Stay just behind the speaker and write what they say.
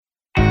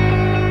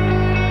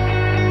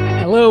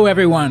Hello,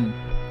 everyone.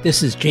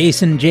 This is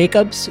Jason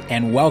Jacobs,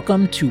 and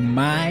welcome to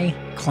My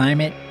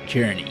Climate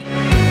Journey.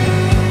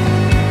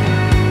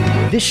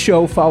 This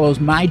show follows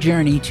my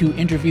journey to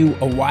interview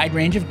a wide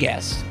range of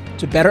guests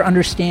to better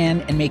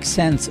understand and make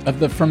sense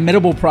of the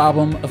formidable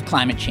problem of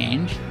climate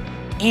change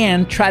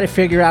and try to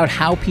figure out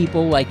how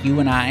people like you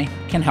and I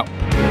can help.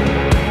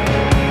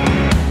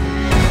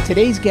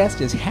 Today's guest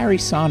is Harry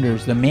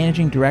Saunders, the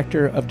Managing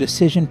Director of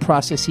Decision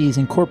Processes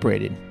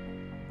Incorporated.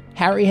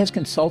 Harry has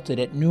consulted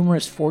at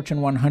numerous Fortune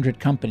 100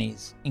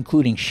 companies,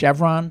 including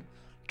Chevron,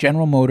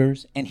 General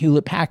Motors, and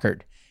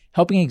Hewlett-Packard,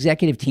 helping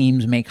executive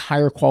teams make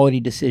higher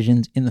quality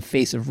decisions in the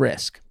face of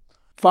risk.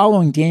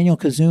 Following Daniel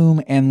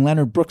Kazoum and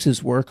Leonard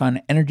Brooks's work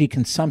on energy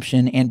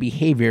consumption and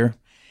behavior,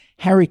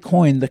 Harry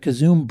coined the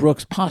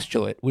Kazoum-Brooks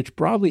postulate, which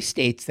broadly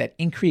states that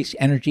increased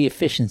energy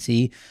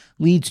efficiency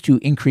leads to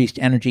increased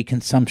energy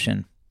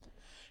consumption.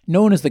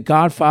 Known as the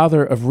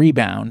godfather of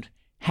rebound,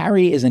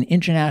 Harry is an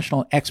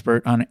international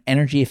expert on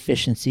energy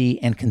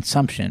efficiency and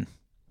consumption.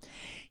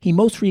 He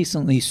most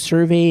recently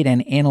surveyed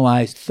and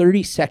analyzed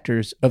 30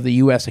 sectors of the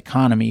U.S.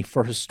 economy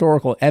for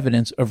historical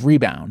evidence of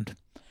rebound.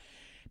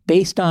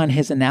 Based on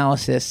his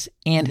analysis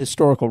and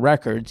historical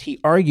records, he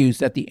argues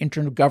that the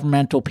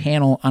Intergovernmental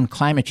Panel on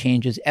Climate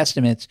Change's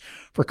estimates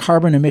for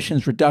carbon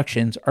emissions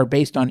reductions are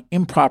based on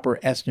improper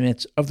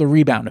estimates of the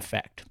rebound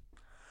effect.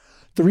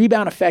 The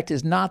rebound effect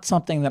is not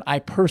something that I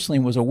personally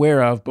was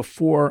aware of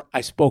before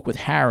I spoke with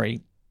Harry,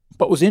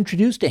 but was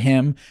introduced to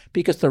him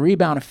because the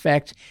rebound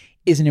effect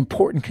is an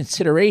important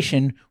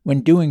consideration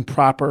when doing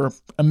proper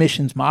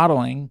emissions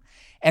modeling,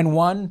 and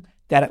one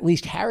that at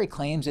least Harry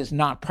claims is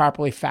not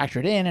properly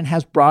factored in and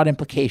has broad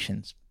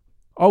implications.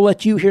 I'll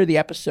let you hear the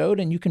episode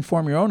and you can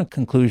form your own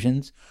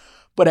conclusions,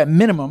 but at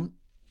minimum,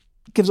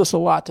 it gives us a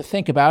lot to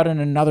think about and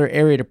another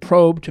area to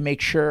probe to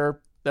make sure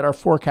that our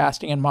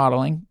forecasting and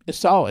modeling is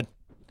solid.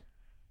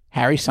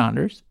 Harry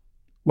Saunders,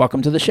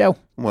 welcome to the show.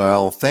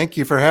 Well, thank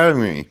you for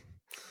having me,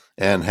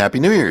 and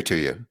Happy New Year to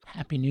you.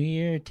 Happy New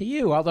Year to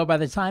you, although by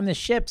the time this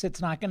ships,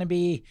 it's not going to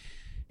be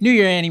New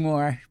Year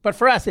anymore, but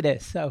for us it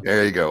is. So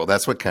there you go.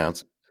 That's what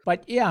counts.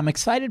 But yeah, I'm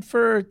excited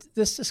for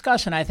this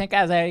discussion. I think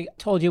as I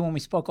told you when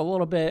we spoke a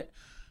little bit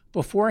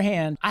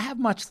beforehand, I have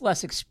much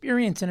less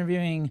experience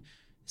interviewing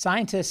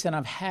scientists, and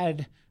I've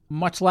had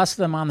much less of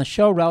them on the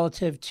show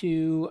relative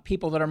to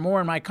people that are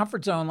more in my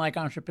comfort zone, like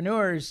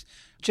entrepreneurs,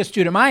 just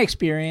due to my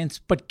experience.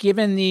 But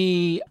given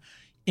the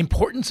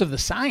importance of the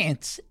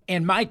science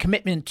and my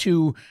commitment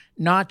to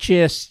not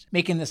just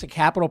making this a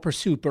capital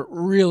pursuit, but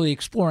really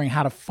exploring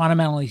how to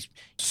fundamentally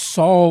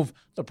solve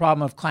the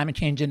problem of climate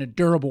change in a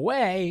durable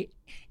way,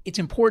 it's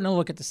important to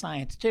look at the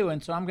science too.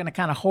 And so I'm going to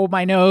kind of hold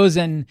my nose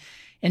and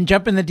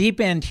jump in the deep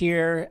end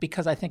here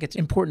because I think it's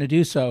important to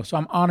do so. So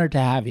I'm honored to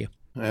have you.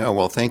 Yeah,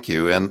 well, thank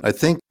you. And I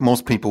think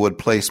most people would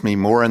place me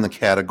more in the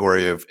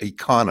category of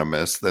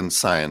economist than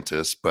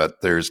scientist,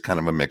 but there's kind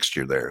of a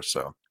mixture there.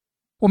 So,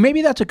 well,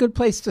 maybe that's a good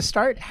place to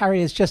start,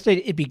 Harry. Is just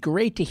it'd be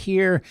great to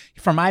hear,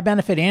 for my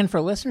benefit and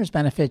for listeners'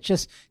 benefit,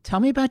 just tell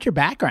me about your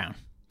background.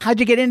 How'd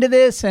you get into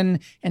this, and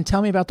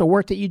tell me about the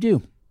work that you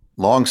do?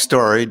 Long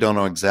story, don't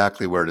know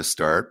exactly where to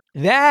start.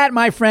 That,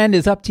 my friend,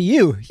 is up to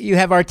you. You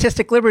have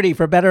artistic liberty,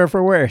 for better or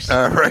for worse.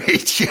 All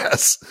right,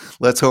 yes.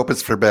 Let's hope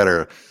it's for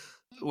better.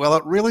 Well,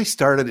 it really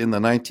started in the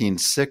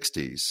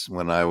 1960s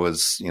when I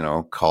was,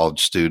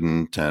 college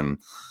student and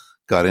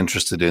got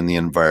interested in the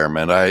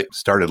environment. I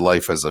started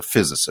life as a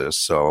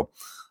physicist, so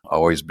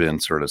always been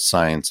sort of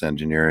science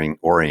engineering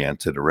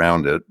oriented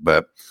around it,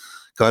 but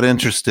got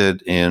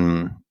interested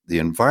in the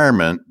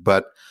environment,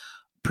 but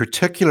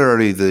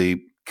particularly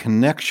the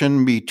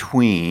connection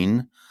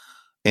between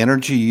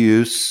energy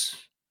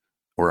use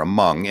or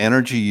among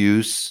energy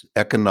use,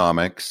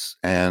 economics,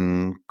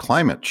 and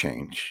climate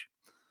change.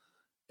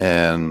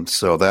 And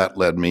so that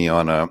led me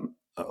on a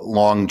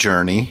long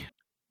journey.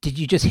 Did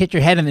you just hit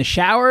your head in the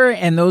shower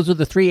and those were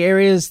the three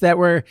areas that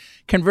were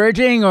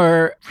converging,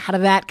 or how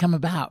did that come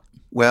about?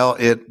 Well,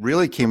 it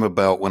really came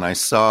about when I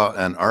saw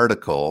an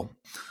article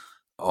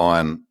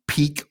on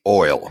peak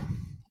oil.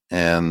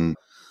 And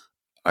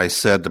I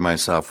said to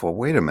myself, well,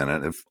 wait a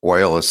minute, if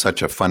oil is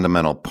such a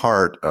fundamental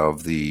part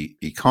of the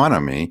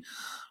economy,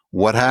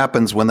 what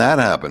happens when that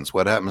happens?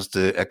 What happens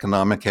to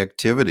economic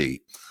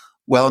activity?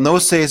 Well, in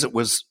those days, it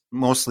was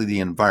mostly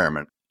the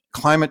environment.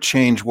 Climate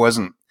change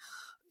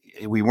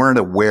we weren't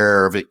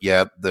aware of it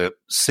yet. The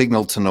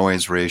signal to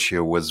noise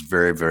ratio was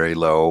very, very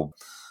low.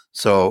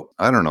 So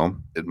I don't know,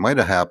 it might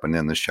have happened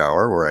in the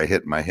shower where I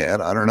hit my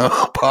head. I don't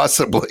know,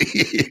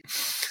 possibly.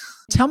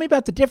 Tell me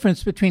about the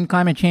difference between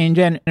climate change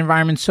and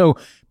environment. So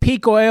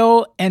peak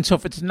oil, and so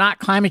if it's not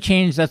climate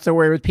change, that's the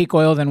word with peak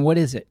oil, then what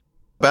is it?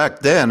 Back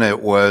then,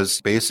 it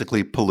was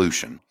basically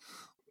pollution,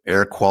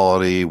 air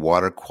quality,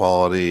 water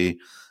quality.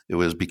 It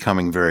was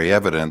becoming very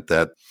evident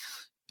that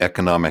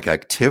economic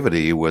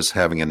activity was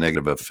having a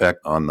negative effect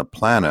on the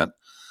planet.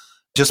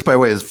 Just by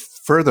way of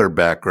further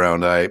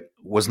background, I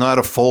was not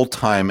a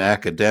full-time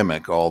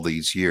academic all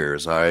these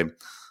years. I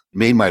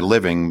made my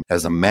living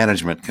as a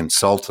management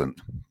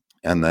consultant.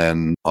 And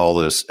then all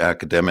this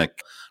academic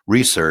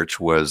research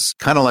was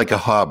kind of like a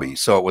hobby.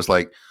 So it was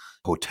like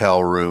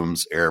hotel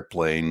rooms,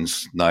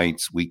 airplanes,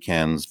 nights,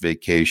 weekends,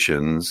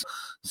 vacations.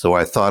 So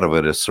I thought of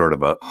it as sort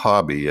of a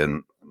hobby.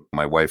 And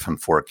my wife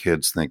and 4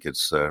 kids think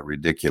it's a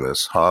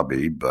ridiculous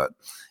hobby, but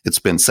it's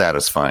been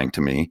satisfying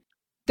to me.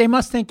 They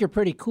must think you're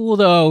pretty cool,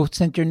 though,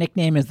 since your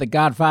nickname is the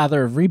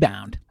Godfather of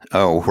Rebound.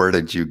 Oh, where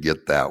did you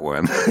get that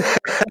one?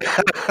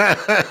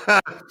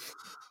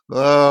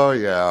 Oh,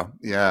 yeah.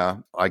 Yeah.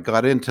 I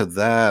got into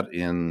that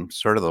in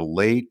sort of the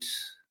late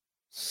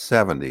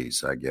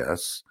 70s, I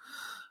guess.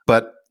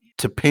 But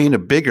to paint a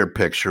bigger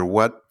picture,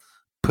 what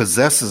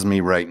possesses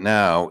me right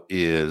now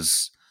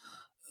is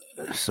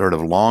sort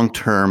of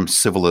long-term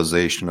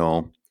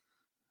civilizational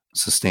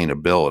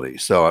sustainability.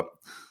 So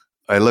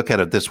I look at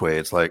it this way.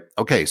 It's like,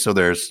 okay, so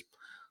there's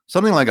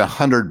something like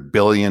 100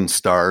 billion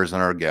stars in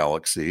our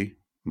galaxy,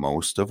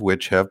 most of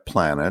which have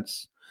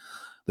planets.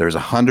 There's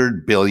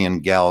 100 billion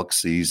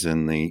galaxies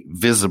in the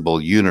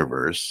visible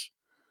universe.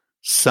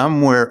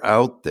 Somewhere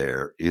out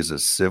there is a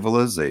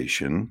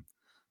civilization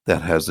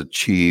that has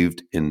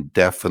achieved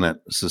indefinite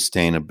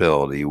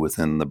sustainability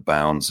within the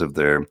bounds of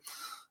their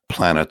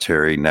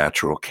planetary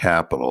natural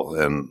capital.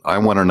 And I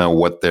want to know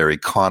what their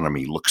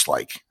economy looks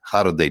like.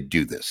 How did they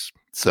do this?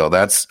 So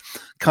that's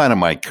kind of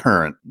my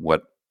current,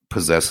 what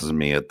possesses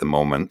me at the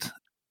moment.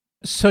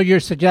 So you're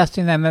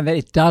suggesting then that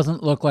it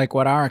doesn't look like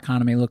what our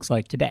economy looks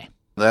like today?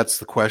 That's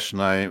the question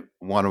I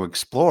want to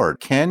explore.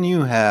 Can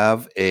you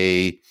have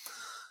a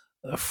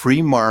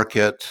free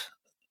market,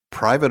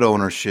 private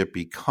ownership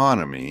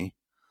economy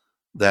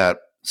that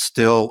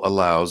still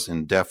allows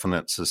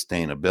indefinite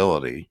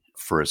sustainability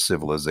for a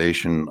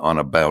civilization on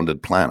a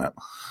bounded planet?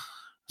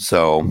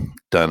 So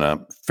done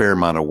a fair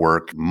amount of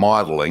work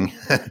modeling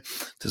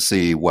to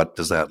see what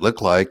does that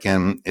look like.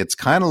 And it's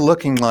kind of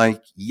looking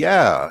like,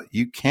 yeah,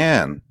 you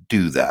can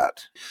do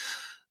that.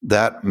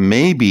 That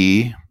may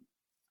be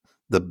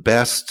the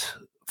best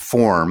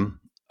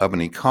form of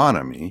an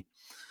economy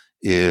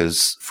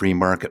is free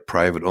market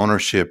private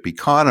ownership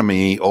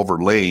economy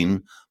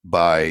overlain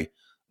by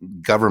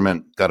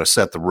government got to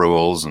set the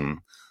rules, and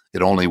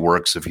it only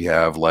works if you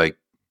have like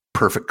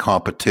perfect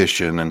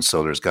competition, and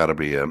so there's got to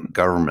be a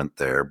government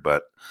there.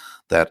 But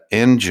that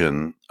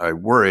engine, I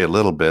worry a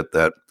little bit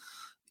that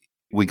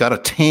we got to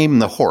tame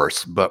the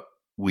horse, but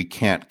we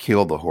can't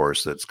kill the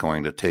horse that's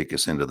going to take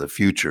us into the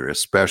future,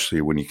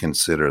 especially when you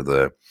consider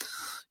the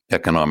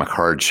economic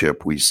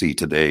hardship we see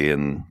today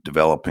in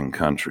developing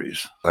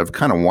countries. I've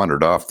kind of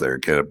wandered off there.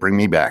 Can it bring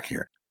me back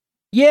here?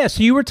 Yeah,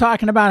 so you were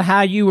talking about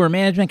how you were a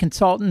management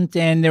consultant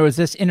and there was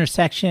this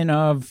intersection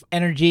of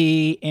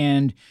energy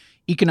and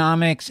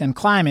economics and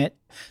climate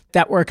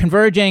that were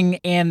converging,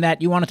 and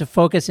that you wanted to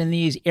focus in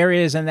these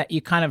areas, and that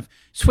you kind of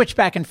switched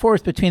back and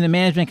forth between the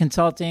management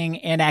consulting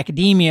and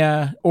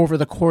academia over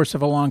the course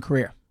of a long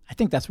career. I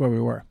think that's where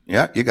we were.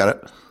 Yeah, you got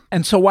it.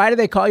 And so why do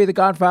they call you the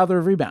Godfather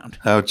of Rebound?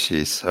 Oh,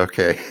 geez.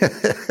 Okay.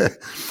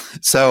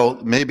 So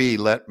maybe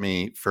let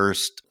me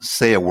first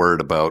say a word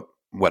about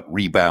what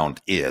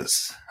rebound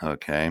is.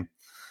 Okay.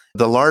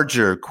 The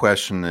larger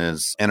question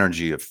is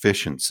energy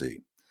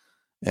efficiency.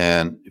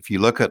 And if you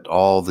look at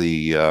all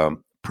the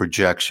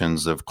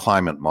projections of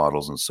climate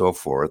models and so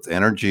forth,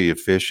 energy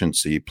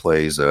efficiency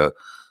plays a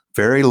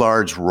very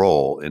large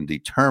role in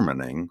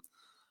determining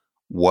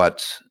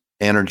what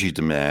energy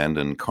demand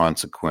and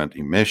consequent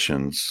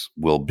emissions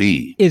will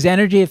be. Is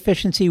energy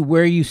efficiency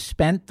where you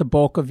spent the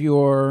bulk of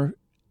your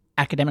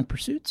academic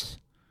pursuits?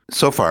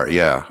 So far,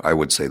 yeah, I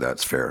would say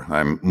that's fair.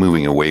 I'm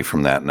moving away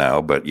from that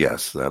now, but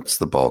yes, that's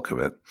the bulk of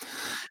it.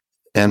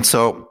 And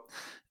so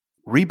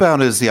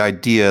rebound is the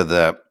idea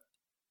that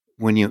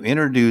when you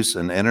introduce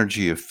an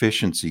energy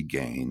efficiency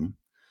gain,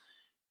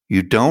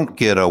 you don't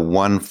get a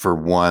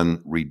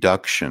one-for-one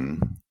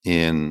reduction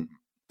in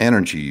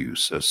energy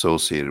use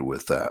associated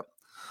with that.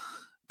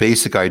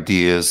 Basic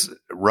idea is,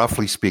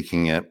 roughly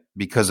speaking, it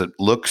because it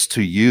looks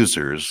to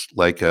users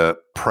like a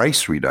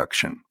price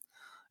reduction.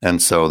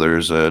 And so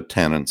there's a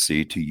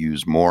tendency to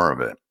use more of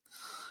it.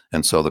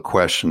 And so the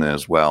question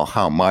is, well,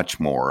 how much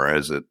more?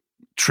 Is it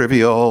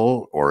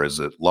trivial or is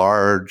it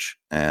large?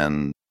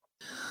 And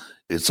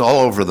it's all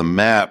over the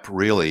map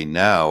really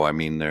now. I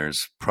mean,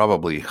 there's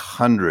probably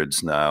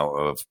hundreds now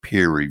of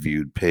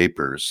peer-reviewed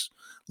papers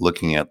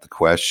looking at the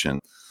question,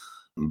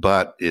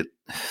 but it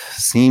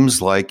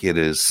seems like it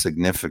is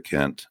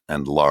significant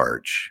and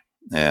large.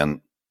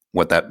 And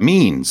what that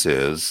means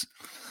is,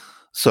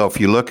 so if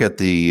you look at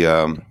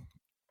the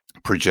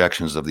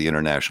projections of the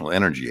International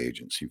Energy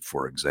Agency,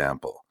 for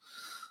example,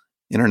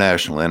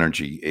 International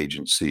Energy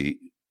Agency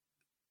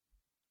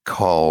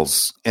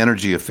calls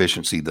energy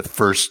efficiency the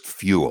first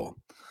fuel.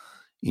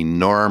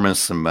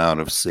 Enormous amount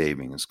of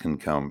savings can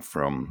come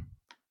from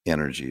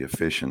energy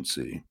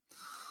efficiency.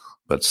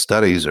 But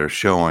studies are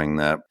showing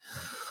that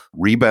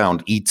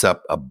rebound eats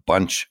up a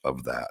bunch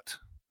of that.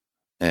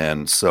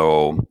 And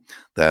so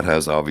that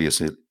has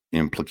obviously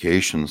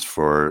implications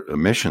for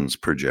emissions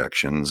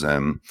projections.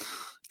 And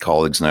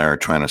colleagues and I are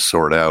trying to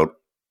sort out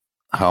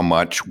how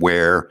much,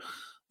 where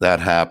that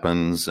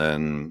happens,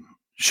 and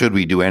should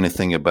we do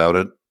anything about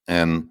it.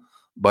 And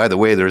By the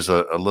way, there's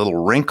a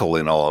little wrinkle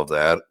in all of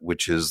that,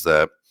 which is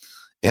that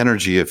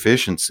energy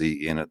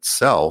efficiency in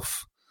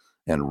itself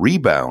and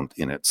rebound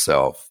in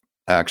itself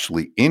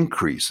actually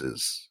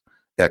increases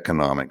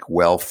economic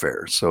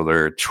welfare. So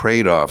there are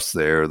trade-offs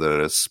there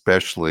that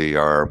especially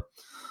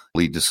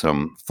lead to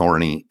some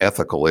thorny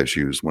ethical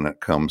issues when it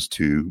comes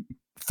to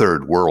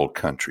third world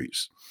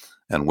countries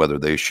and whether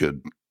they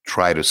should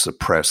try to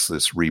suppress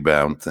this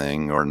rebound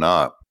thing or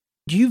not.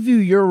 Do you view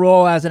your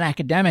role as an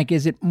academic?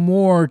 Is it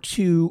more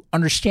to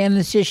understand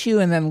this issue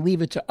and then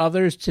leave it to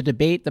others to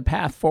debate the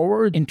path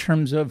forward in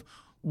terms of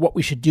what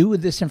we should do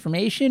with this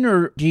information?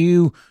 Or do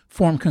you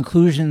form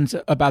conclusions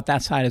about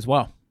that side as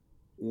well?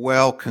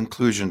 Well,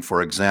 conclusion,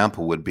 for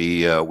example, would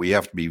be we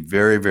have to be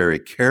very, very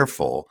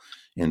careful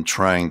in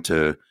trying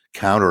to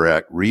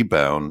counteract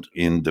rebound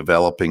in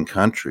developing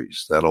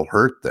countries. That'll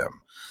hurt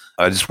them.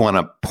 I just want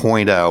to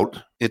point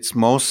out it's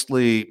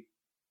mostly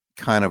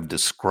kind of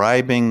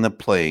describing the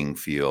playing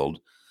field.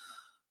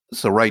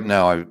 So right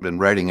now I've been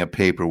writing a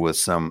paper with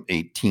some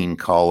 18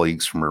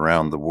 colleagues from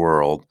around the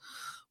world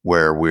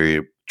where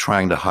we're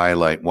trying to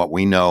highlight what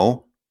we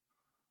know,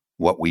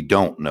 what we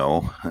don't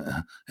know,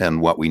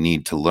 and what we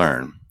need to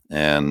learn.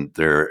 And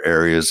there are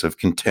areas of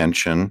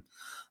contention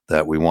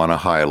that we want to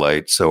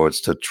highlight. So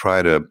it's to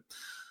try to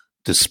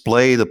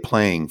display the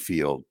playing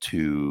field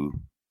to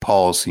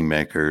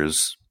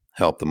policymakers,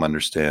 help them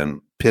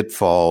understand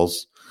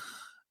pitfalls,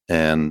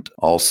 and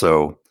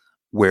also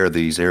where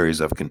these areas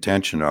of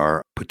contention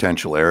are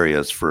potential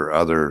areas for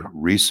other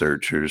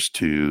researchers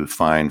to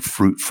find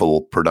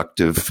fruitful,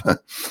 productive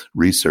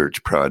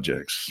research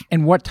projects.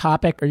 And what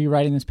topic are you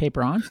writing this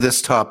paper on?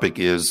 This topic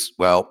is,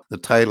 well, the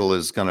title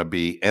is going to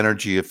be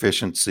Energy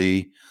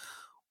Efficiency.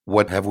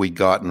 What have we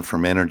gotten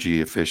from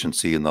energy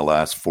efficiency in the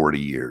last 40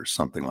 years?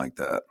 Something like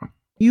that.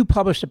 You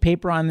published a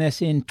paper on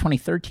this in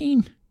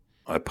 2013?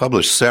 I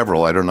published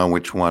several. I don't know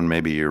which one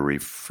maybe you're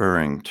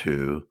referring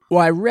to.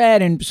 Well, I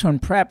read, and so in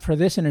prep for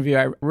this interview,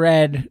 I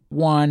read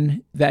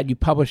one that you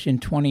published in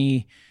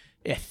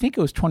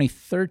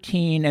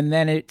 2013, and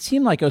then it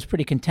seemed like it was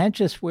pretty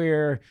contentious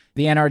where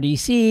the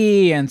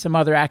NRDC and some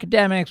other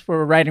academics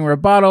were writing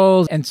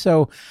rebuttals. And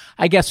so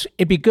I guess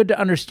it'd be good to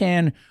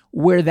understand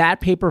where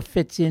that paper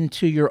fits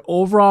into your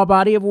overall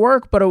body of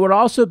work, but it would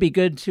also be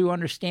good to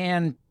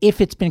understand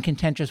if it's been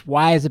contentious,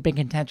 why has it been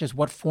contentious,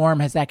 what form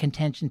has that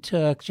contention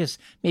took, just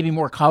maybe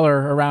more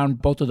color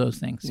around both of those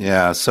things.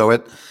 Yeah, so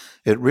it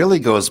really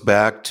goes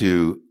back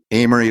to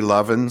Amory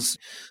Lovins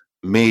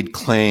made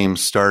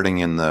claims starting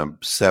in the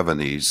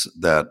 70s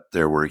that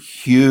there were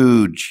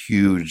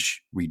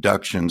huge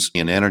reductions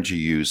in energy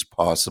use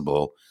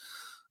possible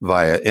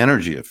via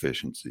energy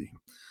efficiency.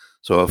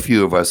 So a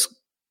few of us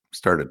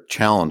started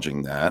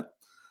challenging that.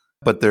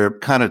 But there are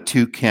kind of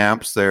two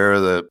camps there.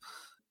 That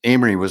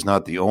Amory was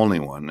not the only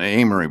one.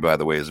 Amory, by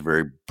the way, is a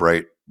very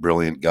bright,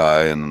 brilliant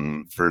guy.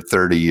 And for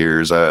 30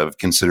 years, I've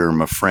considered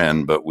him a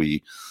friend, but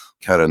we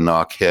kind of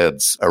knock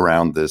heads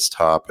around this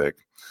topic.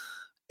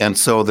 And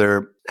so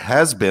there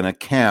has been a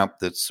camp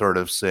that's sort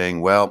of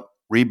saying, well,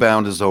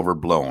 rebound is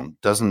overblown.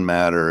 Doesn't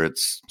matter.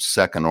 It's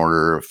second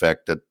order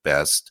effect at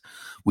best.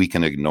 We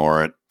can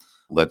ignore it.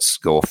 Let's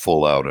go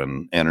full out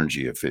on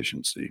energy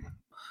efficiency.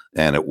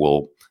 And it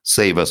will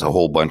save us a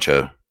whole bunch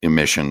of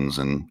emissions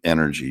and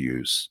energy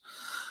use.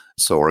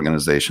 So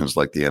organizations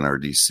like the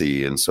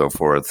NRDC and so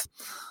forth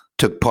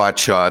took pot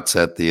shots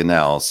at the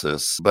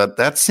analysis, but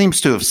that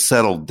seems to have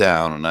settled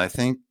down. And I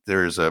think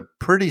there's a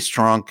pretty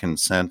strong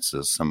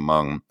consensus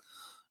among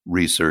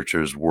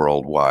researchers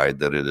worldwide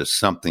that it is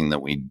something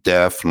that we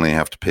definitely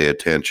have to pay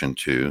attention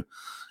to.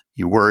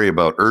 You worry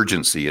about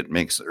urgency, it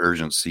makes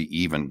urgency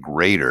even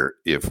greater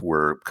if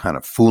we're kind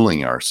of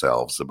fooling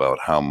ourselves about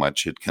how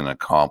much it can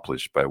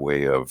accomplish by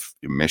way of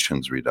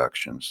emissions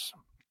reductions.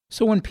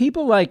 So when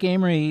people like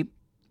Amory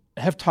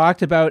have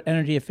talked about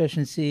energy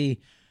efficiency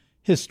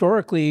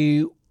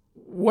historically,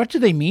 what do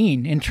they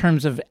mean in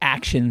terms of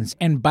actions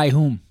and by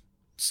whom?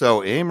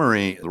 So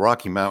Amory, the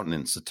Rocky Mountain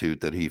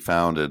Institute that he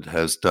founded,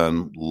 has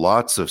done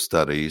lots of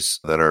studies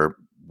that are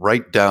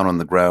right down on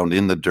the ground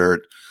in the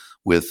dirt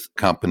with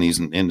companies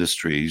and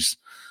industries,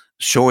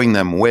 showing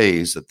them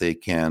ways that they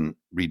can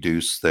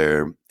reduce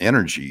their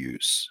energy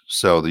use.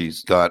 So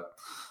he's got,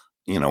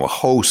 a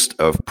host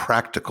of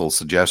practical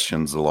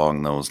suggestions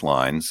along those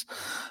lines,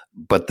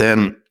 but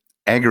then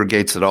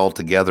aggregates it all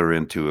together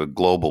into a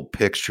global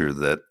picture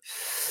that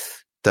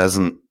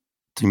doesn't,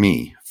 to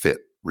me, fit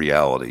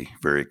reality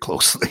very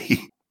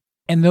closely.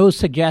 And those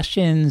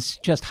suggestions,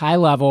 just high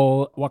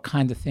level, what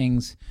kinds of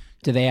things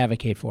do they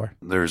advocate for?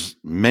 There's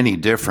many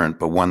different,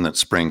 but one that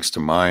springs to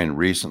mind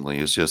recently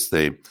is just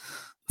they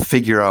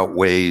figure out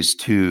ways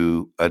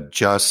to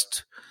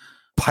adjust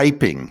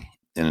piping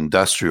in an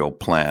industrial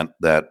plant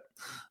that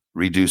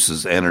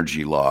reduces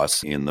energy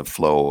loss in the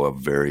flow of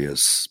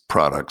various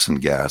products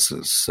and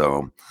gases.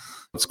 So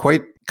it's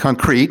quite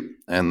concrete,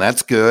 and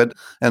that's good.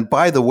 And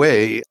by the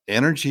way,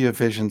 energy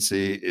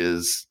efficiency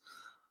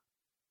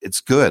it's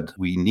good.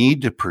 We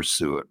need to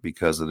pursue it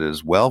because it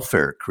is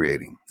welfare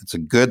creating. It's a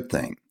good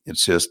thing.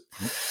 It's just,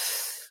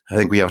 I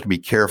think we have to be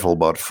careful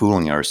about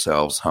fooling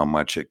ourselves how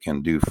much it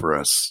can do for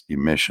us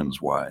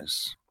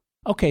emissions-wise.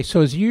 Okay, so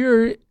as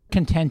your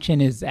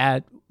contention is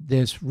that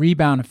this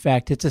rebound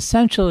effect, it's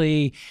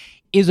essentially,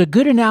 is a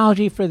good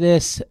analogy for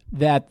this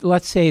that,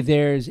 let's say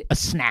there's a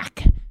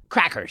snack,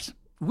 crackers,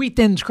 Wheat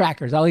Thins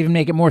crackers. I'll even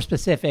make it more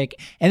specific.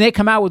 And they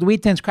come out with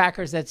Wheat Thins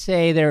crackers that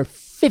say they're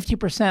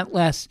 50%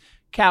 less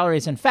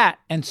calories and fat.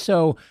 And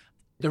so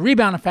the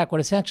rebound effect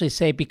would essentially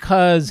say,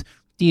 because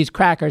these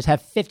crackers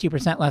have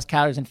 50% less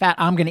calories and fat,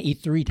 I'm going to eat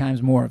 3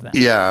 times more of them.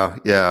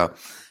 Yeah.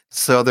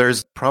 So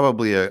there's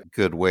probably a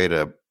good way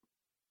to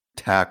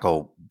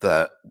tackle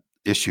the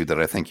issue that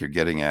I think you're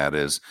getting at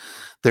is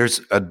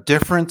there's a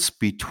difference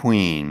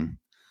between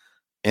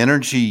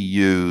energy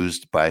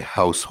used by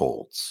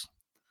households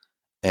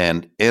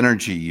and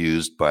energy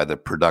used by the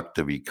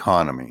productive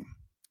economy.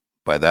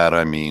 By that,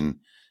 I mean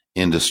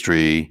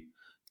industry,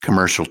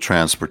 commercial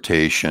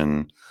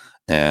transportation,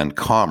 and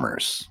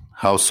commerce.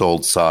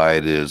 Household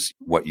side is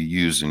what you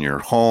use in your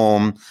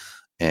home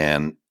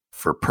and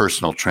for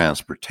personal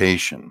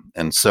transportation.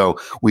 And so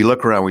we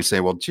look around, we say,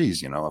 well,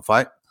 geez,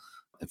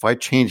 if I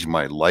change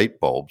my light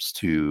bulbs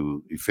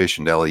to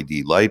efficient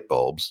LED light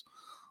bulbs,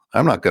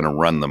 I'm not going to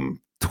run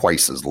them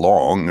twice as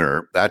long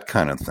or that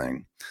kind of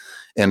thing.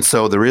 And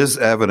so there is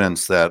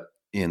evidence that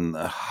in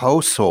the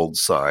household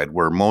side,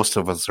 where most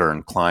of us are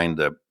inclined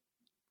to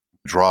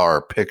draw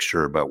our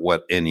picture about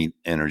what any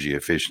energy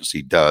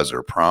efficiency does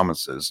or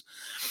promises,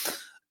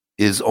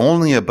 is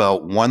only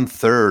about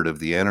 1/3 of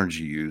the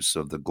energy use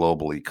of the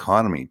global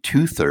economy.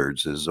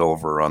 2/3 is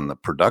over on the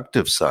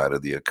productive side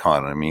of the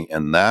economy.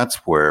 And that's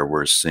where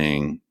we're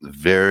seeing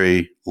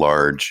very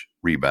large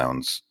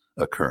rebounds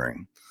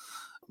occurring.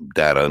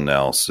 Data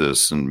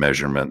analysis and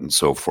measurement and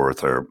so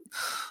forth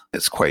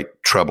it's quite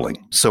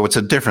troubling. So it's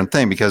a different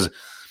thing because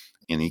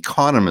in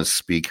economists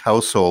speak,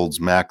 households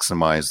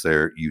maximize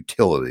their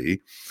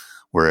utility,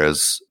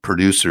 whereas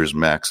producers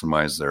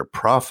maximize their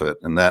profit,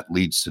 and that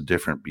leads to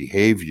different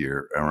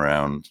behavior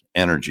around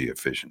energy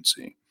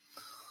efficiency.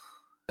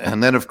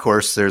 And then, of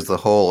course, there's the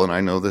whole, and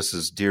I know this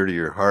is dear to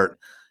your heart,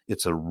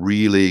 it's a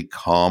really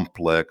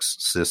complex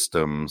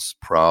systems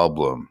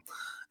problem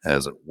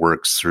as it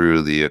works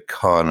through the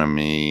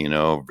economy,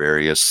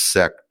 various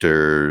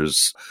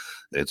sectors.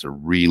 It's a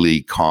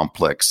really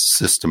complex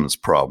systems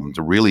problem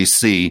to really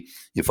see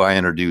if I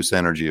introduce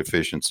energy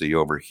efficiency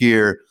over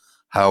here,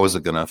 how is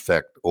it going to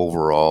affect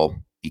overall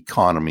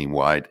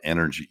economy-wide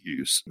energy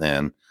use?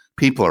 And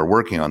people are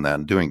working on that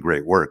and doing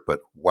great work,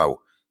 but wow,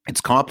 it's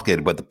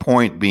complicated. But the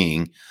point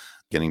being,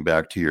 getting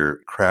back to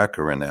your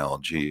cracker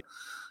analogy,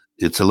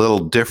 it's a little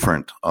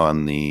different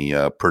on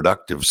the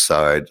productive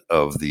side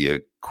of the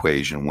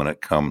equation when it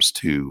comes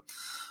to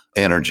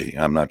energy.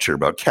 I'm not sure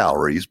about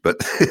calories,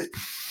 but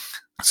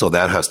so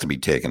that has to be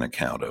taken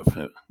account of.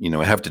 We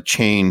have to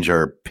change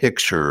our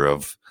picture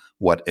of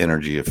what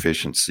energy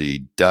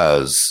efficiency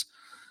does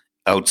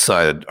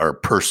outside our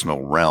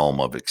personal realm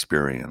of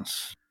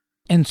experience.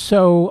 And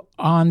so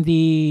on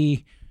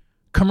the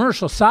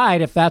commercial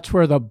side, if that's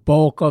where the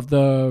bulk of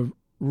the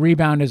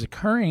rebound is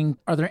occurring,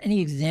 are there any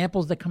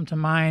examples that come to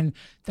mind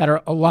that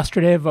are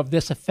illustrative of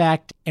this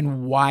effect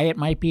and why it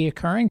might be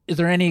occurring? Is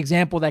there any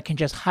example that can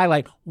just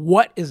highlight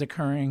what is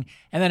occurring?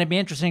 And then it'd be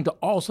interesting to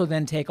also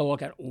then take a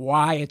look at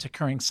why it's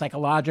occurring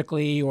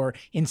psychologically or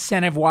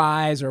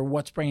incentive-wise or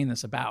what's bringing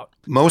this about.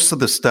 Most of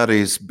the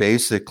studies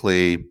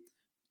basically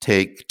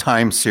take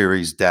time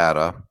series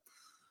data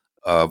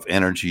of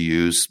energy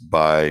use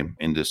by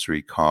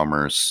industry,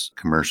 commerce,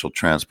 commercial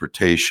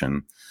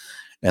transportation,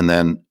 and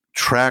then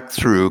track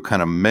through,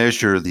 kind of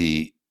measure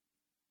the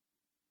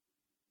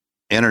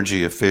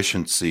energy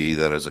efficiency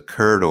that has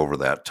occurred over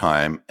that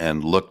time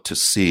and look to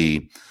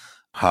see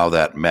how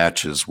that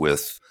matches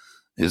with,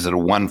 is it a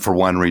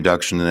 1-for-1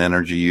 reduction in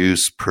energy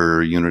use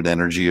per unit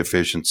energy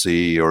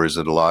efficiency, or is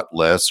it a lot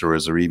less, or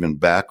is there even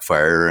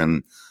backfire?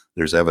 And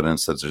there's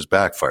evidence that there's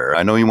backfire.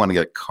 I know you want to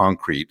get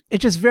concrete.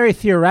 It's just very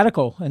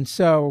theoretical. And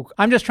so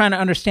I'm just trying to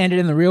understand it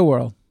in the real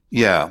world.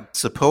 Yeah.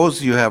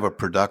 Suppose you have a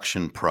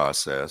production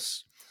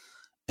process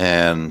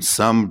and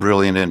some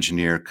brilliant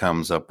engineer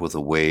comes up with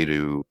a way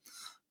to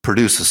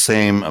produce the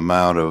same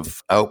amount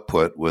of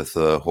output with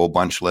a whole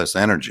bunch less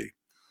energy.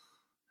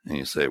 And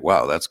you say,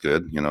 wow, that's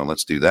good.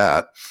 Let's do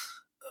that.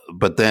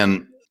 But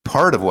then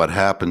part of what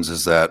happens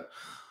is that,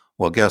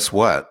 well, guess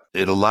what?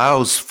 It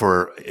allows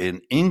for an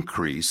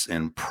increase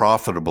in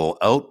profitable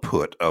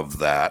output of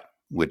that,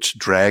 which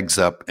drags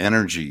up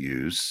energy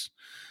use.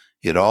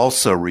 It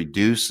also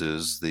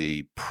reduces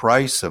the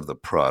price of the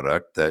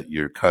product that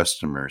your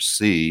customers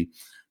see.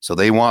 So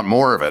they want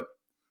more of it,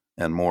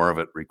 and more of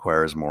it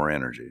requires more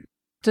energy.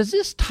 Does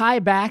this tie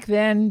back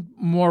then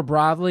more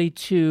broadly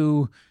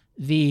to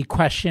the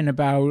question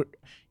about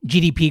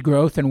GDP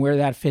growth and where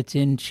that fits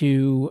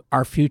into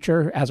our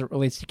future as it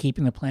relates to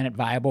keeping the planet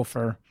viable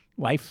for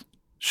life?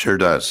 Sure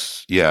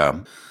does, yeah.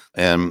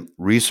 And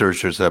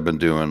researchers have been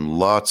doing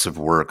lots of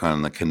work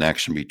on the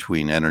connection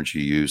between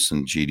energy use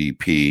and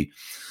GDP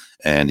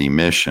and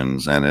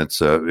emissions, and it's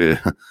a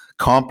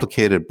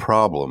complicated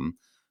problem,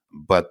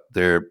 but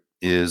they're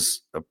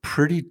is a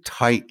pretty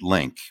tight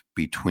link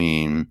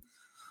between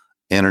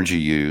energy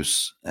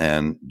use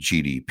and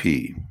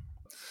GDP.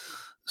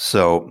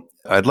 So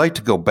I'd like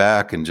to go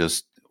back and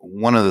just,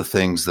 one of the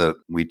things that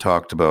we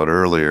talked about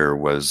earlier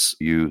was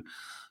you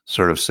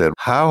sort of said,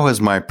 how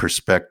has my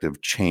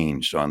perspective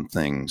changed on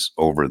things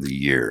over the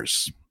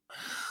years?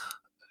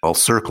 I'll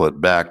circle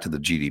it back to the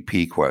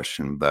GDP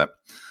question, but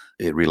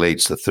it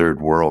relates to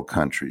third world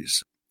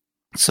countries.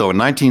 So in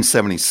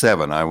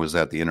 1977, I was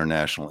at the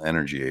International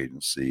Energy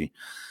Agency.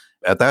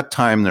 At that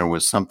time, there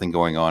was something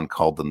going on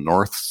called the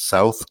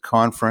North-South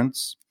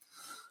Conference.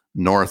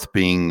 North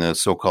being the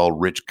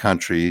so-called rich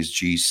countries,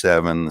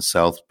 G7, the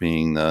South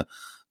being the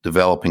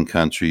developing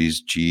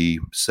countries,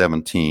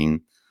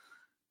 G17.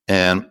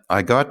 And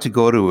I got to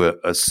go to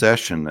a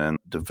session, and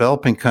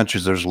developing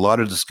countries, there's a lot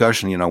of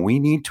discussion, we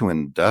need to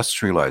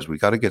industrialize. We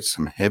got to get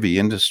some heavy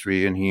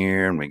industry in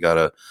here, and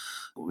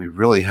we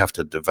really have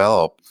to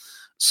develop.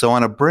 So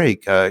on a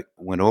break, I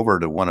went over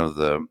to one of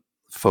the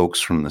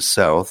folks from the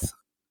South,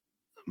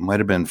 might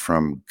have been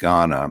from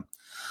Ghana.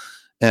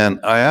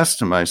 And I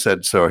asked him, I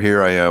said, so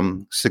here I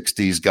am,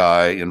 60s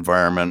guy,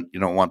 environment,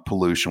 you don't want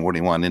pollution. What do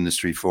you want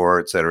industry for,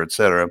 et cetera, et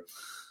cetera.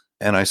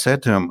 And I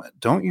said to him,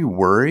 don't you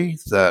worry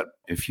that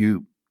if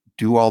you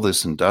do all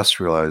this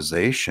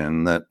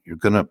industrialization, that you're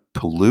going to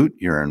pollute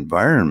your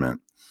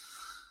environment?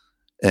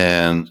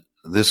 And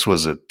this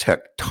was a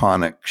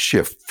tectonic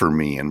shift for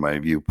me in my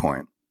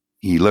viewpoint.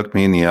 He looked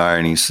me in the eye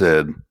and he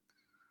said,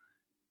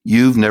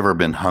 you've never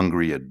been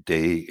hungry a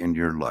day in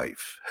your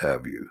life,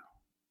 have you?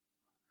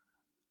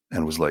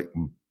 And it was like,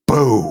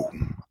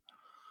 boom.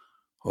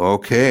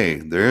 Okay,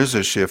 there's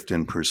a shift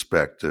in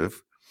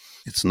perspective.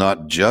 It's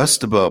not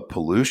just about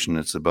pollution.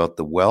 It's about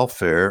the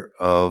welfare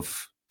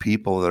of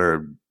people that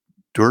are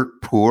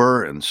dirt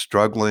poor and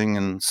struggling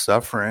and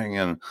suffering,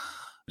 and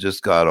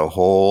just got a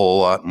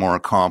whole lot more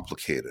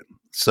complicated.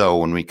 So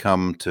when we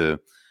come to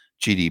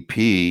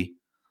GDP,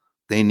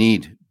 they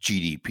need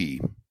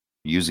GDP,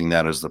 using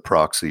that as the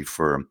proxy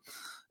for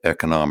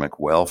economic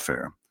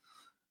welfare.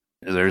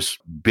 There's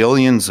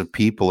billions of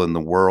people in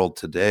the world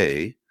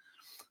today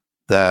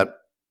that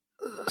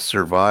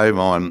survive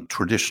on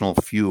traditional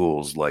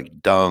fuels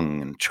like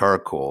dung and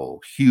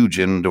charcoal, huge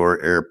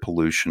indoor air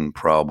pollution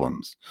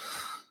problems.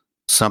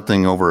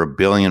 Something over 1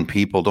 billion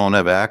people don't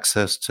have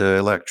access to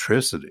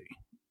electricity.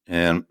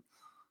 And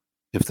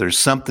if there's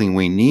something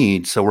we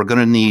need, so we're going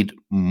to need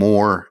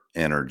more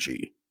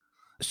energy.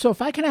 So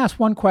if I can ask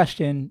one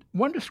question,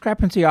 one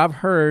discrepancy I've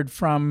heard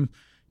from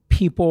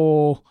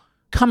people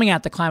coming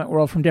at the climate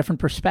world from different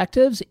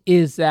perspectives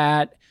is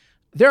that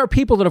there are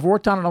people that have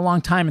worked on it a long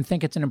time and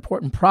think it's an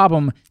important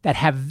problem that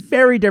have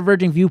very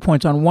diverging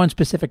viewpoints on one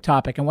specific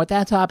topic. And what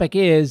that topic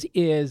is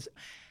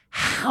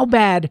how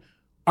bad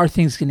are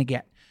things going to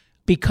get?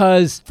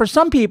 Because for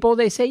some people,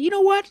 they say, you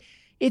know what?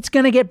 It's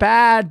going to get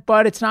bad,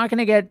 but it's not going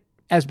to get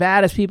as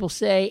bad as people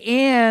say.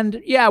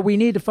 And yeah, we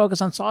need to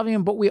focus on solving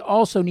them, but we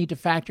also need to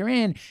factor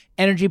in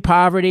energy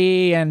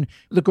poverty and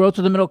the growth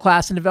of the middle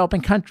class in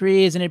developing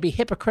countries. And it'd be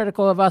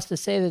hypocritical of us to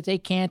say that they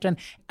can't. And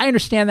I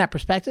understand that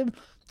perspective.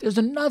 There's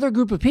another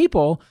group of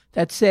people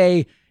that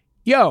say,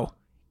 yo,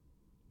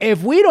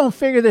 if we don't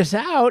figure this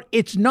out,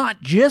 it's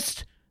not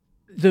just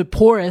the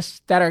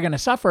poorest that are going to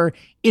suffer.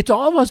 It's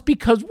all of us,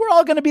 because we're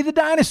all going to be the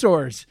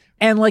dinosaurs.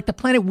 And like the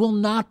planet will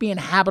not be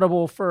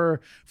inhabitable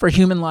for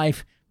human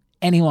life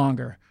any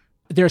longer.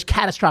 There's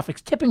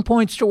catastrophic tipping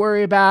points to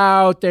worry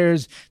about.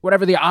 There's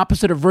whatever the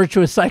opposite of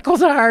virtuous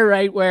cycles are,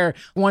 right? Where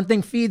one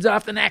thing feeds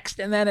off the next,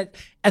 and then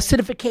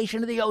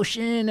acidification of the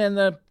ocean and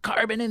the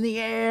carbon in the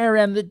air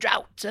and the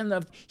droughts and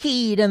the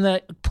heat and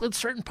the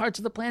certain parts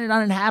of the planet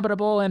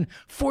uninhabitable and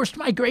forced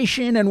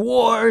migration and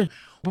war.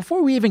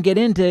 Before we even get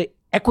into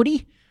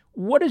equity,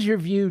 what is your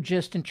view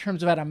just in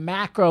terms of at a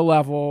macro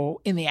level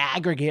in the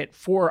aggregate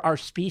for our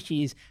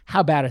species?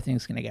 How bad are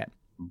things going to get?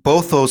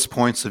 Both those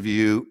points of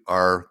view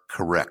are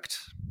correct.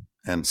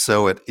 And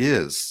so it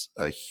is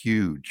a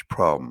huge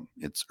problem.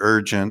 It's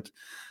urgent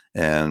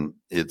and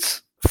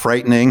it's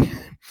frightening,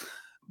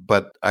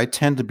 but I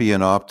tend to be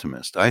an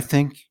optimist. I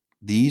think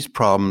these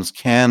problems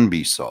can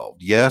be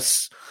solved.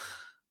 Yes,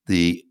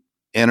 the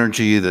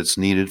energy that's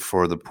needed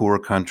for the poor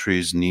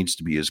countries needs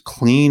to be as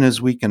clean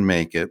as we can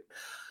make it.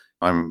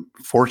 I'm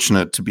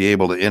fortunate to be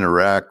able to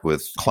interact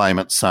with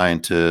climate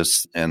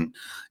scientists, and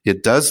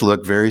it does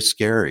look very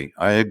scary.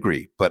 I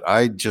agree. But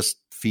I just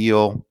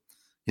feel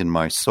in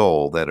my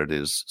soul that it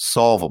is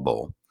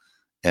solvable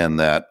and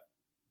that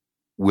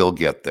we'll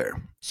get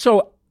there.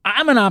 So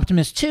I'm an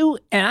optimist too,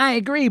 and I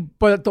agree.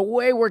 But the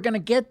way we're going to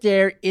get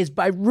there is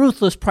by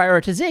ruthless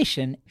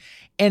prioritization.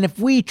 And if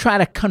we try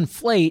to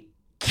conflate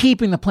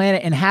keeping the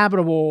planet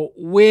inhabitable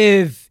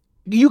with,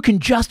 you can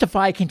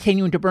justify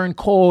continuing to burn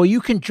coal. You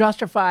can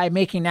justify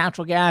making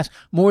natural gas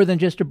more than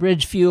just a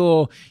bridge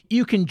fuel.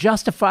 You can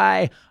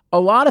justify a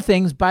lot of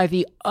things by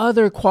the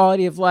other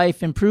quality of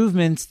life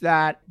improvements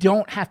that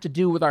don't have to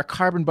do with our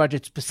carbon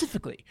budget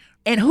specifically.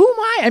 And who am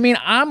I? I mean,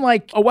 I'm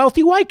like a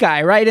wealthy white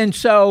guy, right? And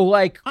so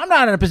like, I'm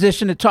not in a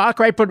position to talk,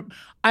 right? But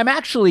I'm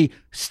actually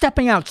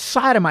stepping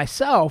outside of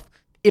myself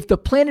if the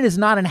planet is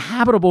not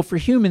inhabitable for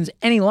humans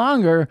any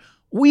longer,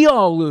 we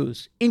all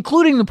lose,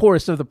 including the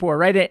poorest of the poor,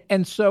 right?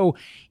 And so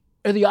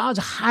are the odds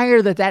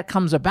higher that that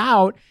comes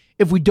about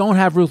if we don't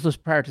have ruthless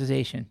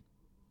prioritization?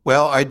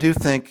 Well, I do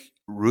think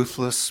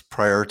ruthless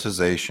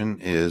prioritization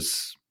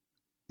is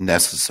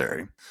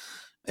necessary.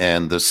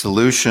 And the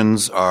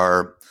solutions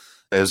are,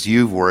 as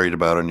you've worried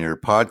about on your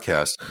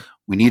podcast,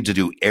 we need to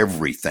do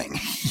everything,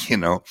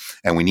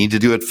 and we need to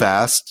do it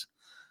fast,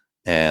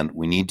 and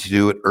we need to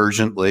do it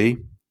urgently.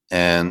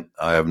 And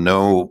I have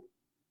no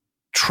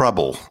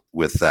trouble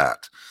with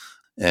that.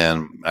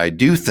 And I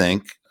do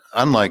think,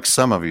 unlike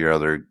some of your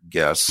other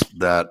guests,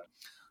 that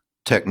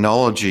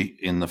technology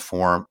in the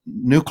form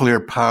nuclear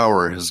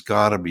power has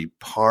got to be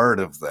part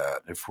of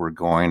that if we're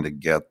going to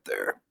get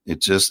there. It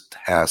just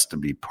has to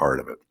be part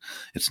of it.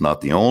 It's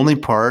not the only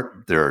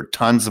part. There are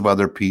tons of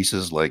other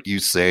pieces. Like you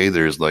say,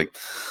 there's like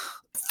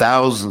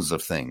thousands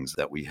of things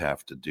that we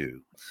have to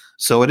do.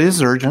 So it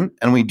is urgent,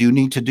 and we do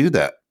need to do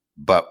that.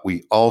 But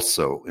we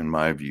also, in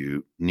my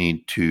view,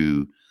 need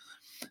to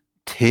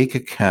take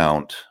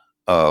account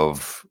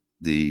of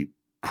the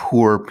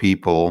poor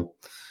people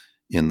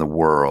in the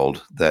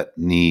world that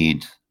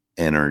need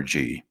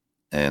energy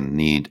and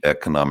need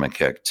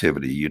economic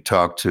activity. You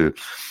talk to,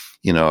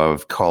 I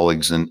have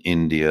colleagues in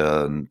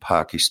India and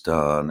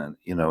Pakistan, and,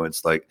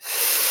 it's like,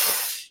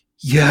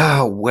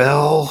 yeah,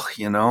 well,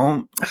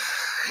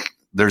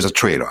 there's a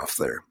trade-off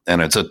there,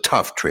 and it's a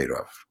tough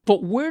trade-off.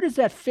 But where does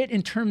that fit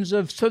in terms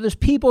of, so there's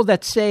people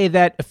that say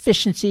that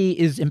efficiency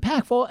is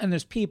impactful, and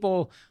there's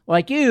people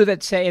like you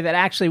that say that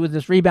actually with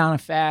this rebound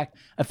effect,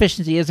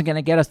 efficiency isn't going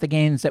to get us the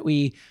gains that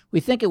we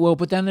think it will.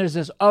 But then there's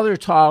this other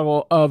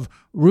toggle of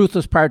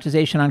ruthless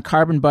prioritization on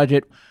carbon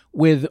budget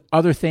with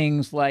other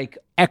things like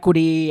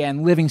equity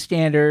and living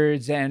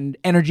standards and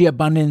energy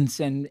abundance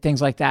and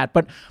things like that.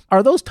 But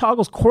are those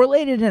toggles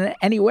correlated in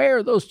any way, or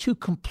are those two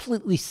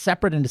completely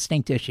separate and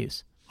distinct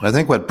issues? I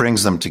think what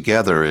brings them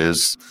together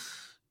is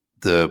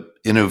the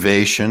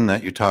innovation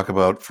that you talk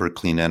about for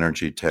clean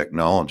energy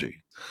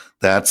technology.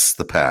 That's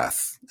the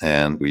path.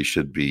 And we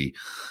should be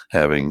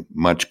having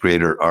much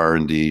greater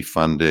R&D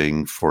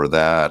funding for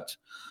that.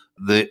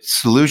 The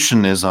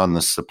solution is on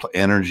the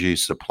energy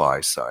supply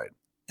side.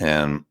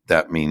 And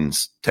that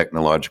means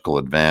technological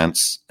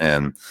advance.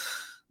 And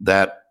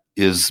that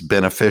is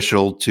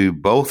beneficial to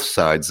both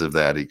sides of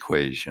that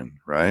equation,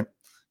 right?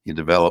 You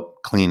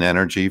develop clean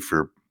energy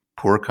for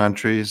poor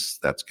countries,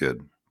 that's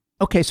good.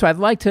 Okay, so I'd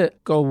like to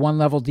go one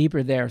level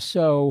deeper there.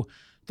 So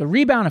the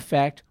rebound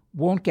effect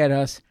won't get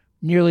us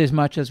nearly as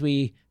much as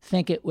we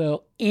think it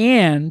will.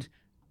 And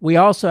we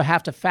also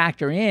have to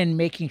factor in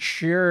making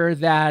sure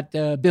that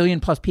the billion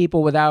plus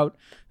people without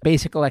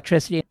basic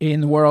electricity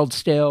in the world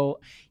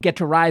still get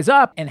to rise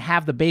up and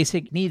have the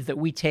basic needs that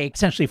we take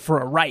essentially for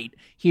a right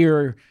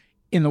here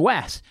in the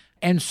West.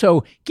 And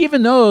so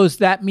given those,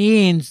 that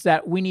means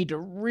that we need to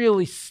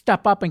really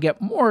step up and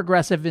get more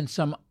aggressive in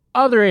some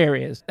other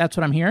areas. That's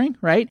what I'm hearing,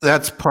 right?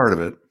 That's part of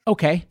it.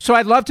 Okay. So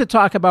I'd love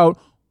to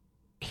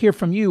hear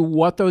from you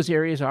what those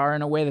areas are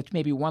in a way that's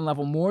maybe one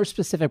level more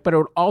specific, but it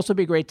would also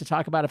be great to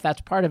talk about, if that's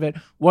part of it,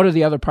 what are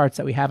the other parts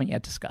that we haven't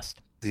yet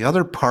discussed? The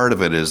other part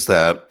of it is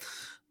that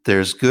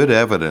there's good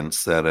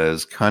evidence that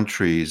as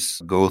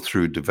countries go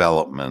through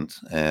development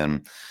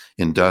and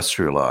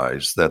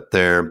industrialize, that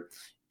their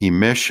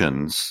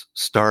emissions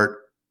start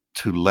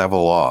to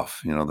level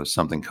off. There's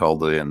something called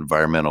the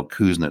environmental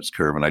Kuznets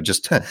curve. And I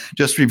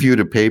just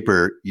reviewed a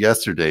paper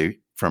yesterday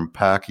from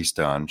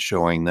Pakistan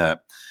showing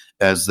that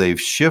as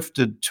they've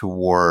shifted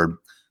toward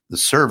the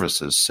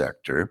services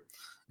sector,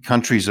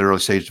 countries at early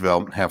stage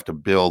development have to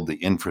build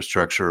the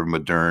infrastructure of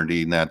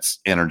modernity, and that's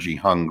energy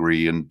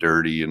hungry and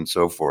dirty and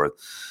so forth.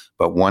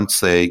 But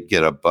once they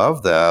get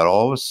above that,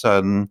 all of a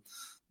sudden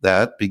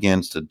that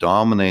begins to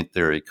dominate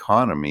their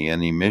economy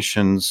and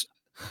emissions.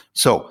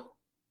 So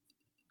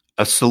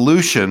a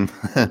solution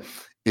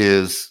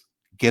is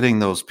getting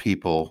those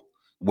people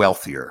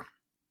wealthier,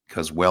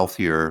 because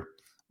wealthier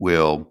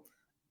will,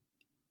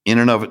 in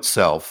and of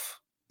itself,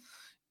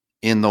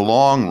 in the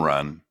long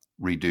run,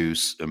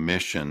 reduce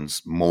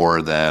emissions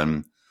more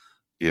than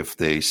if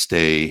they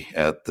stay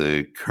at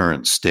the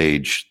current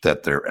stage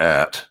that they're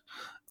at.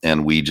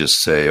 And we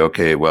just say,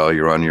 okay, well,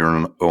 you're on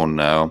your own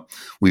now.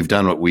 We've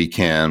done what we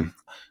can.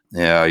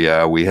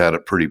 Yeah, we had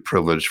it pretty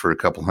privileged for a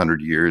couple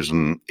hundred years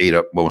and ate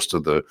up most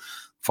of the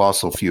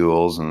fossil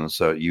fuels, and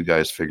so you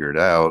guys figure it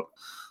out.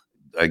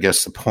 I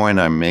guess the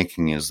point I'm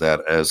making is that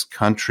as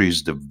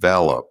countries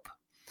develop,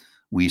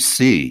 we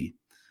see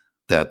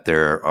that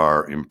there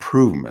are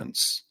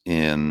improvements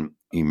in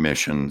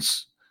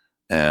emissions,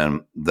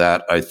 and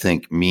that, I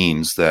think,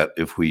 means that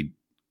if we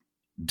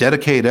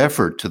dedicate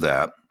effort to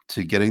that,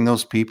 to getting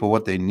those people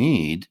what they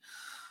need,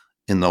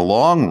 in the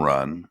long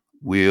run,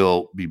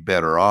 we'll be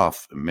better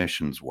off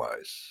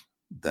emissions-wise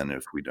than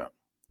if we don't.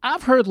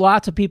 I've heard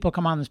lots of people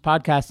come on this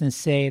podcast and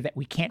say that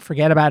we can't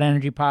forget about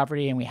energy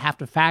poverty and we have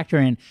to factor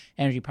in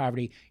energy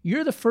poverty.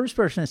 You're the first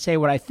person to say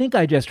what I think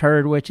I just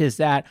heard, which is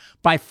that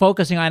by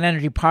focusing on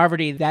energy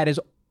poverty, that is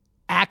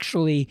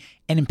actually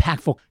an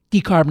impactful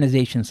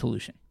decarbonization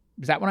solution.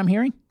 Is that what I'm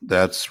hearing?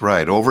 That's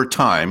right. Over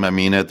time. I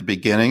mean, at the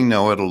beginning,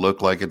 no, it'll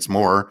look like it's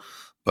more,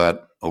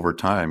 but over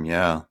time,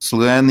 yeah. So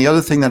then the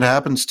other thing that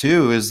happens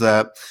too is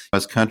that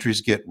as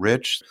countries get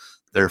rich,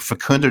 their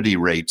fecundity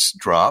rates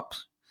drop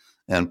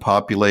and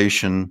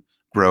population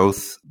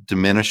growth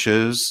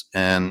diminishes,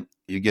 and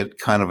you get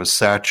kind of a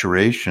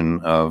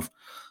saturation of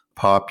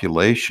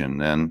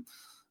population. And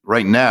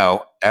right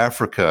now,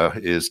 Africa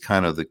is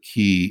kind of the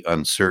key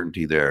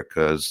uncertainty there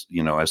because,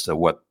 as to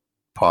what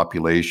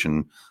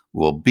population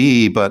will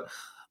be. But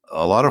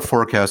a lot of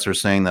forecasts are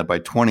saying that by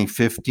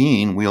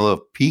 2015, we'll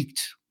have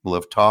peaked, we'll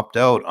have topped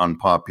out on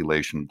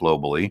population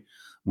globally,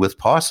 with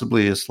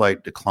possibly a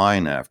slight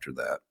decline after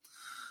that.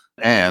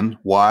 And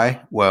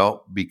why?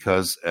 Well,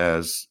 because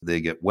as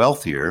they get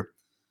wealthier,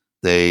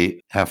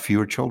 they have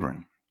fewer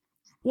children.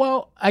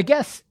 Well, I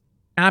guess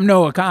I'm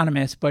no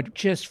economist, but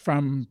just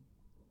from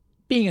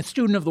being a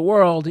student of the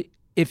world,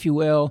 if you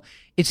will,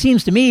 it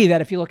seems to me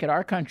that if you look at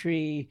our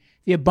country,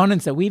 the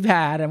abundance that we've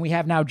had, and we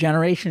have now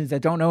generations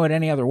that don't know it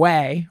any other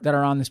way that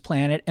are on this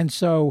planet. And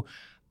so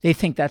they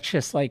think that's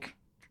just like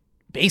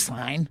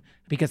baseline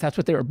because that's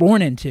what they were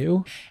born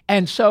into.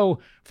 And so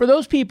for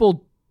those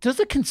people, does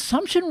the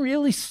consumption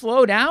really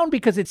slow down?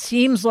 Because it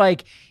seems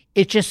like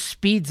it just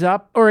speeds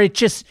up, or it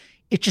just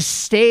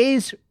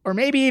stays, or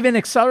maybe even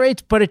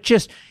accelerates, but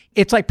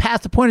it's like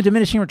past the point of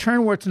diminishing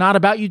return where it's not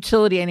about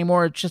utility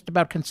anymore. It's just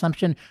about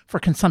consumption for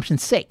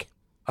consumption's sake.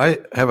 I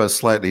have a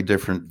slightly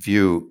different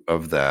view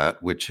of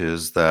that, which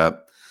is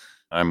that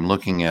I'm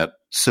looking at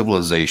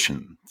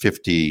civilization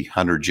 50,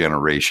 100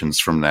 generations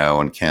from now,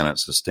 and can it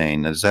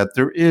sustain, is that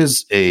there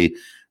is a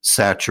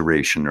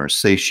saturation or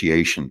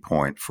satiation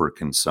point for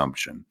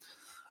consumption.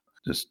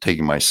 Just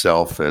taking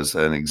myself as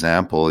an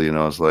example,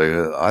 it's like,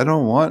 I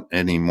don't want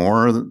any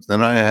more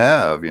than I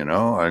have.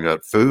 I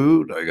got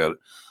food, I got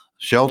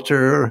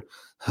shelter,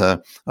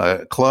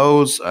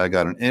 clothes, I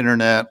got an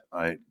internet,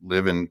 I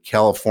live in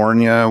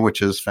California,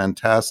 which is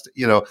fantastic,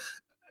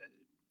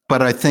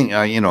 but I think,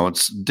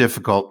 it's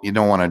difficult. You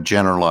don't want to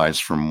generalize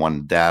from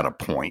one data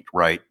point,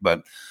 right?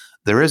 But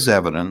there is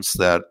evidence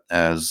that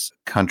as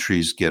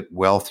countries get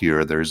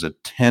wealthier, there's a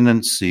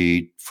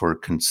tendency for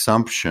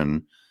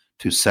consumption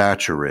to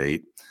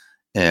saturate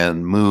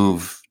and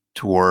move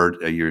toward,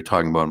 you're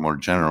talking about more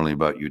generally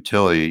about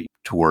utility,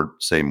 toward,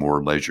 say,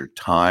 more leisure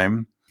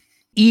time.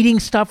 Eating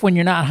stuff when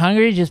you're not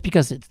hungry just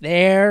because it's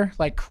there,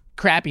 like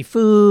crappy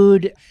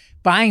food,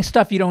 buying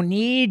stuff you don't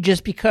need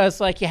just because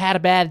like you had a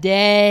bad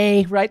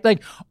day, right?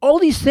 Like all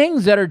these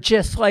things that are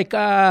just like,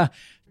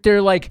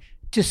 they're like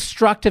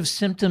destructive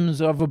symptoms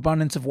of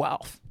abundance of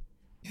wealth.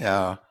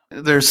 Yeah,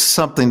 there's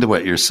something to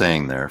what you're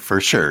saying there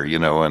for sure,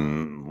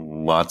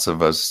 and lots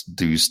of us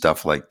do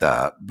stuff like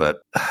that.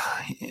 But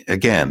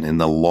again, in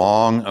the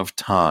long of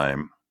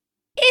time.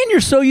 And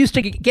you're so used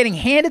to getting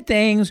handed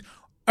things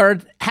or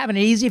having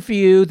it easy for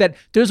you that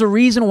there's a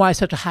reason why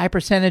such a high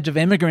percentage of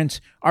immigrants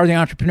are the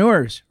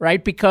entrepreneurs,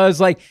 right? Because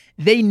like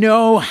they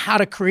know how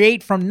to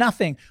create from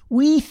nothing.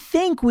 We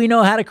think we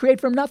know how to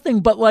create from nothing,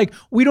 but like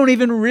we don't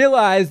even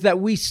realize that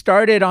we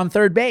started on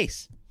third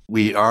base.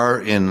 We are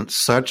in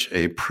such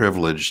a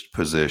privileged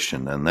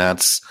position, and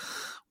that's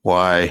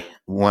why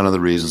one of the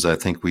reasons I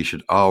think we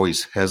should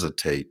always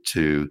hesitate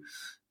to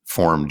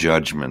form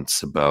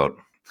judgments about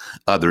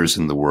others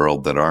in the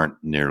world that aren't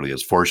nearly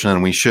as fortunate.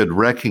 And we should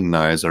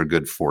recognize our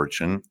good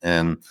fortune.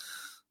 And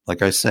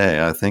like I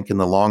say, I think in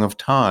the long of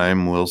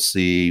time, we'll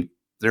see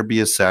there be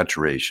a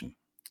saturation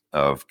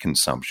of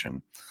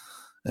consumption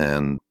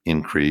and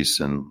increase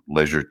in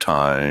leisure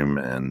time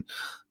and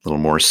a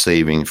little more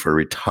saving for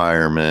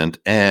retirement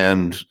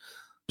and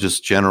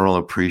just general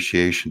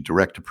appreciation,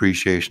 direct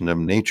appreciation of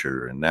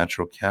nature and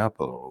natural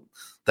capital.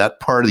 That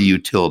part of the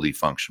utility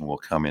function will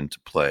come into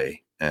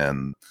play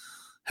and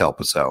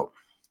help us out.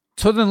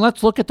 So then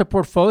let's look at the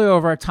portfolio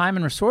of our time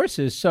and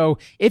resources. So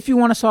if you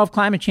want to solve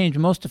climate change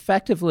most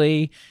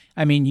effectively,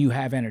 I mean, you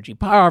have energy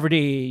poverty,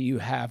 you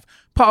have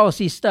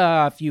policy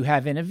stuff, you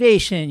have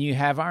innovation, you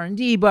have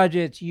R&D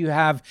budgets, you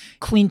have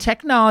clean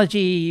technology,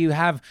 you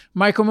have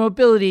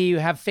micromobility, you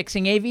have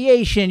fixing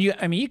aviation.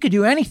 You could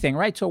do anything,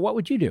 right? So what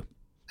would you do?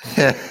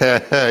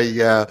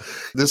 Yeah,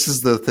 this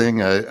is the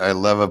thing I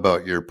love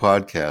about your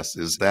podcast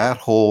is that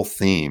whole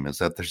theme is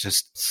that there's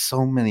just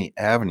so many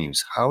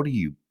avenues. How do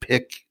you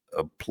pick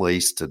a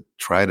place to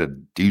try to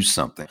do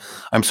something?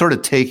 I'm sort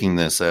of taking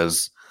this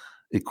as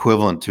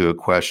equivalent to a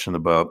question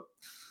about,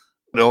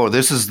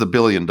 this is the $1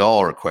 billion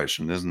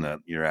question, isn't it?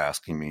 You're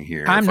asking me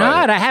here. I'm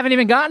not. I haven't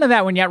even gotten to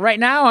that one yet. Right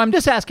now, I'm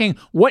just asking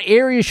what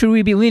area should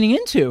we be leaning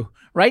into?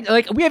 Right?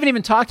 Like we haven't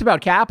even talked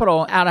about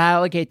capital, how to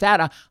allocate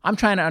that. I'm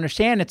trying to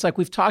understand. It's like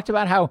we've talked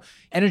about how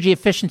energy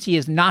efficiency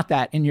is not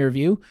that in your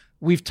view.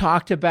 We've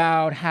talked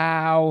about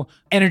how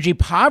energy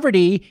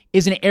poverty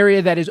is an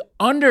area that is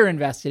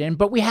underinvested in,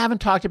 but we haven't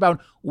talked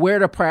about where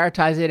to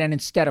prioritize it and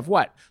instead of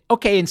what.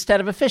 Okay,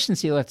 instead of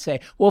efficiency, let's say.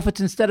 Well, if it's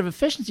instead of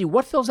efficiency,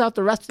 what fills out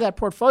the rest of that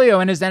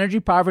portfolio? And is energy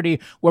poverty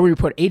where we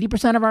put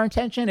 80% of our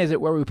attention? Is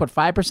it where we put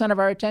 5% of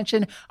our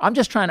attention? I'm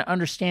just trying to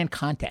understand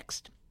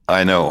context.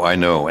 I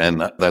know.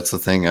 And that's the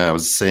thing I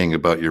was saying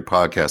about your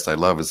podcast I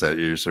love, is that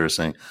you're sort of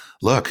saying,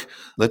 look,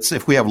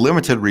 if we have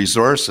limited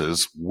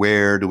resources,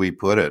 where do we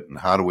put it and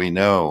how do we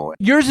know?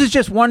 Yours is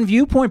just one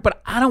viewpoint,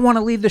 but I don't want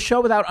to leave the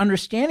show without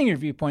understanding your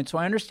viewpoint. So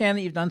I understand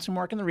that you've done some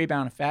work in the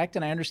rebound effect,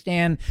 and I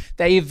understand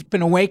that you've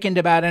been awakened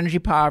about energy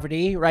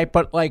poverty, right?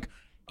 But like,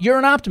 you're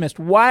an optimist.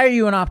 Why are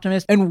you an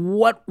optimist? And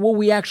what will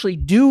we actually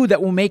do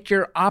that will make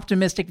your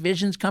optimistic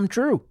visions come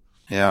true?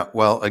 Yeah,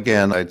 well,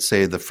 again, I'd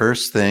say the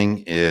first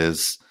thing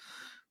is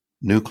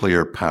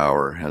nuclear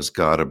power has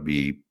got to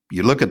be,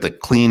 you look at the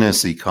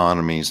cleanest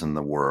economies in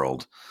the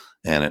world,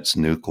 and it's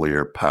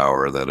nuclear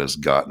power that has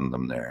gotten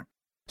them there.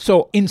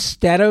 So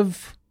instead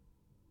of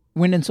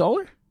wind and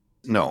solar?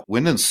 No,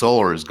 wind and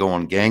solar is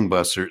going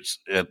gangbusters,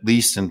 at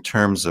least in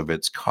terms of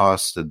its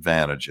cost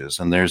advantages.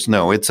 And there's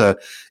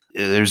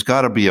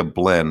got to be a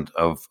blend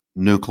of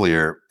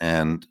nuclear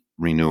and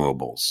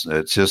renewables.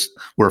 It's just,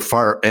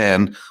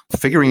 and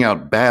figuring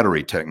out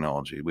battery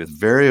technology with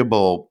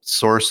variable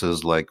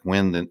sources like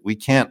wind, and we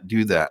can't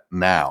do that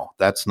now.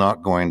 That's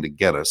not going to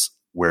get us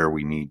where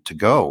we need to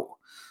go.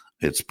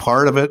 It's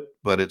part of it,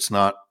 but it's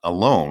not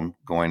alone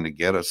going to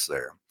get us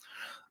there.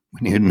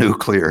 We need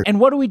nuclear. And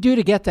what do we do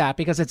to get that?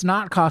 Because it's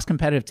not cost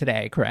competitive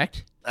today,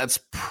 correct? That's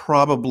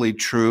probably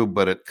true,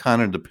 but it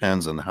kind of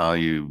depends on how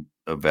you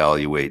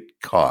evaluate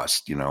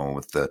cost,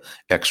 with the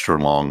extra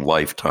long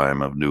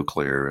lifetime of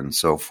nuclear and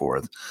so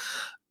forth.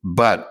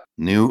 But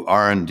new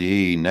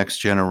R&D, next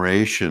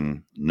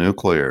generation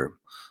nuclear,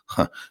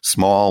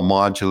 small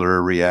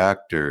modular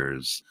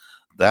reactors,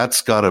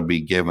 that's got to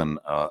be given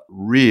a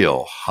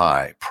real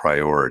high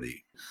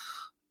priority.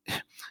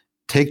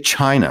 Take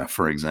China,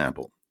 for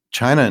example.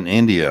 China and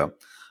India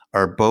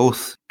are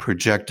both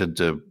projected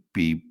to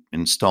be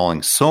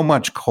installing so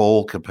much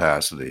coal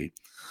capacity.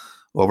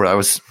 I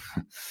was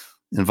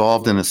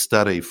involved in a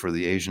study for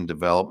the Asian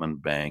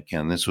Development Bank,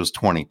 and this was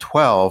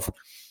 2012.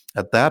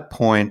 At that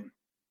point,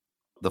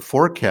 the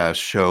forecast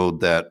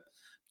showed that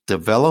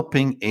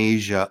developing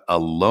Asia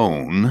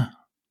alone,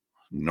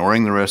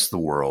 ignoring the rest of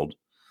the world,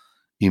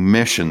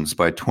 emissions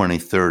by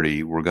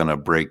 2030 were going to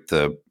break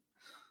the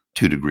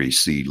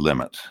 2°C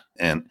limit.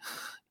 And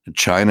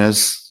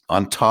China's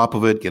on top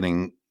of it,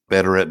 getting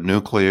better at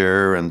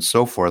nuclear and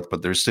so forth.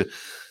 But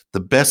the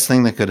best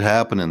thing that could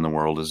happen in the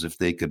world is if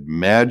they could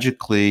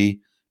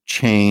magically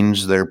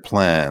change their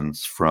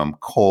plans from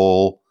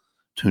coal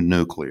to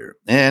nuclear.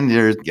 And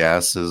there's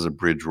gas as a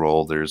bridge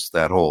roll. There's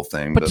that whole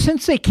thing. But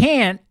since they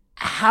can't,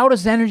 how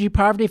does energy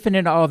poverty fit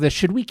into all of this?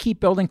 Should we keep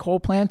building coal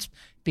plants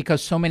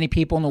because so many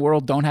people in the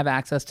world don't have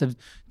access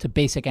to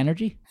basic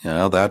energy?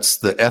 That's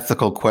the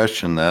ethical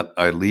question that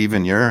I leave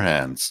in your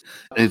hands.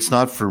 It's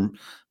not for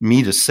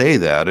me to say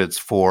that. It's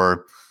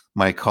for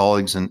my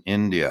colleagues in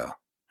India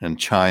and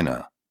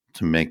China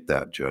to make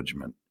that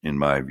judgment, in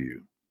my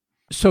view.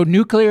 So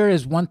nuclear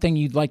is one thing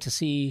you'd like to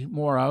see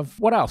more of.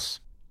 What else?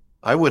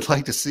 I would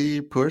like to see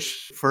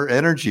push for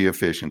energy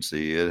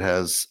efficiency. It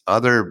has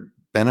other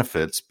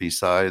benefits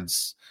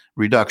besides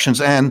reductions.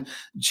 And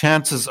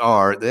chances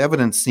are, the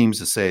evidence seems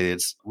to say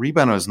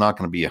rebound is not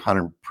going to be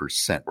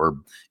 100% or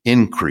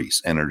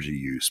increase energy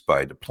use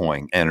by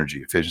deploying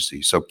energy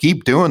efficiency. So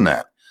keep doing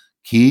that.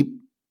 Keep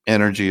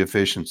energy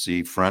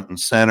efficiency front and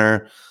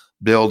center.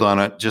 Build on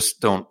it.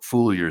 Just don't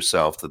fool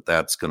yourself that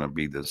that's going to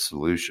be the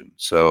solution.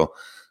 So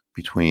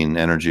between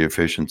energy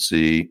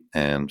efficiency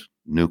and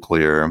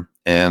nuclear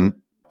and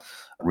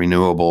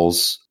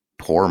renewables,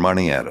 pour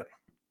money at it.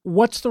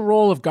 What's the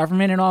role of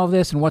government in all of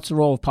this, and what's the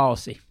role of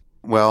policy?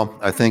 Well,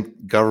 I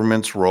think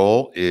government's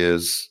role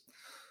is,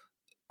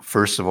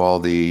 first of all,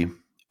 the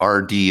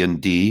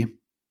RD&D,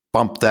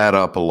 bump that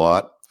up a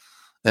lot.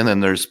 And then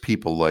there's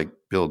people like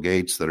Bill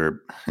Gates that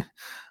are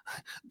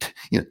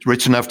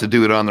rich enough to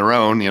do it on their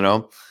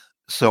own,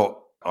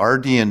 So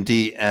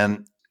RD&D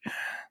and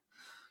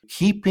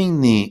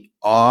keeping the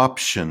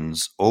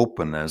options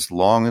open as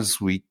long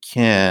as we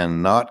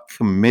can, not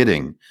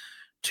committing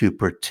to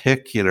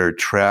particular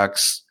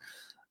tracks,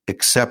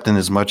 except in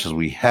as much as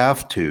we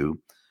have to,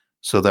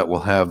 so that we'll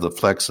have the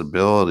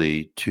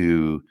flexibility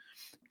to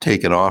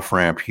take an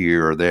off-ramp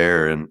here or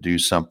there and do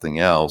something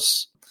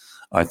else.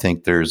 I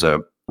think there's a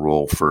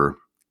role for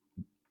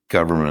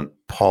government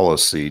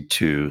policy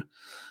to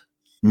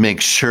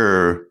make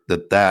sure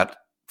that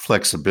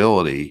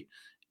flexibility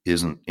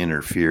isn't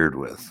interfered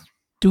with.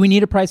 Do we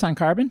need a price on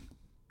carbon?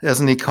 As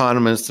an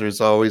economist,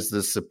 there's always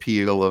this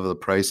appeal of the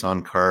price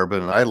on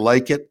carbon. I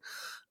like it.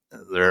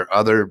 There are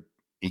other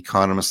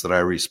economists that I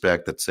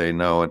respect that say,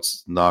 no,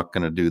 it's not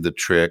going to do the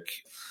trick.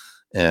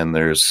 And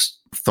there's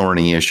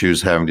thorny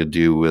issues having to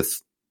do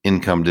with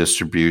income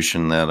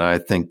distribution that I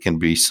think can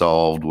be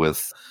solved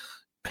with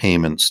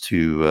payments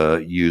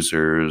to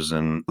users.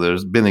 And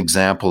there's been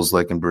examples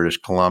like in British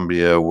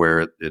Columbia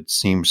where it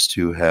seems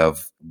to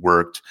have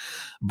worked.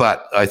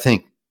 But I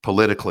think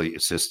politically,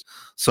 it's just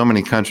so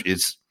many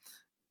countries,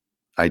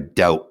 I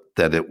doubt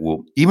that it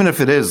will, even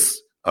if it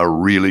is a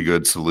really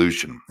good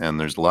solution, and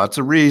there's lots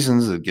of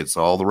reasons, it gets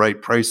all the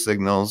right price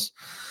signals,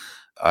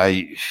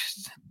 I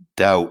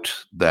doubt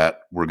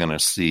that we're going to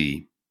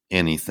see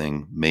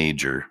anything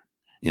major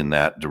in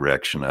that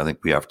direction. I think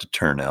we have to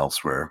turn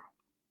elsewhere.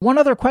 One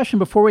other question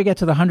before we get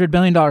to the $100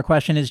 billion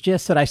question is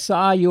just that I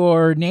saw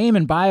your name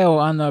and bio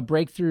on the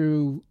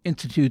Breakthrough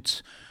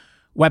Institute's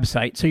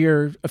website. So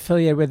you're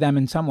affiliated with them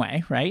in some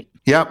way, right?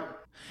 Yep.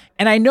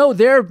 And I know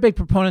they're big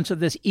proponents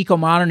of this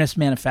eco-modernist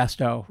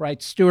manifesto,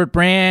 right? Stewart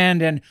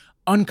Brand and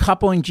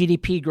uncoupling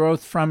GDP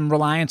growth from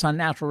reliance on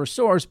natural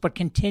resource, but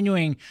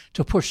continuing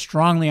to push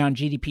strongly on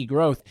GDP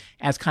growth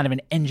as kind of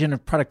an engine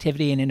of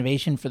productivity and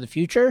innovation for the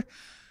future.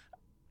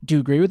 Do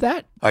you agree with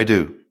that? I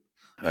do.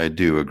 I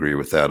do agree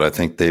with that. I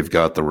think they've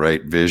got the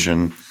right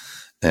vision.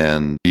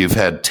 And you've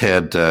had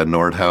Ted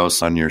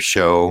Nordhaus on your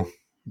show.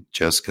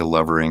 Jessica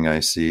Lovering, I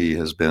see,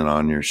 has been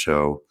on your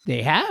show.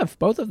 They have,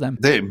 both of them.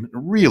 They're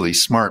really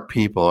smart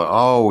people. I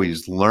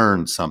always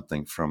learn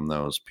something from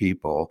those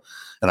people.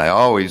 And I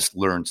always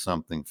learn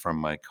something from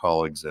my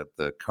colleagues at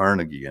the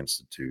Carnegie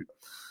Institute,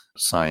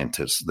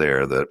 scientists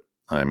there that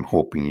I'm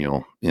hoping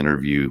you'll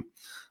interview.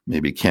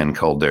 Maybe Ken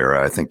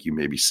Caldera. I think you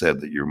maybe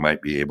said that you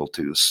might be able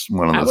to.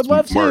 I would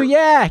love to.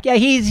 Yeah.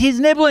 He's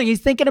nibbling.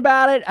 He's thinking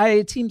about it.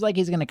 It seems like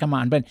he's going to come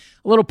on, but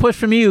a little push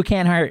from you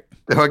can't hurt.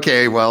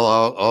 Okay. Well,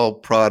 I'll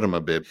prod him a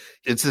bit.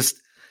 It's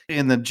just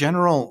in the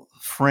general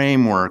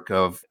framework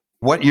of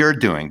what you're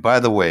doing. By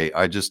the way,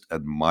 I just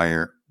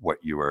admire what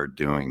you are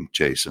doing,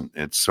 Jason.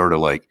 It's sort of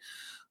like,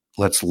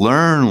 let's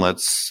learn.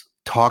 Let's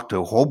talk to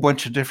a whole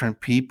bunch of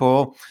different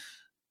people.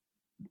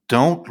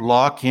 Don't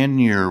lock in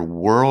your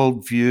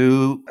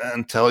worldview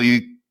until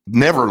you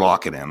never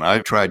lock it in.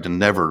 I've tried to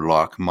never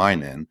lock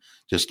mine in,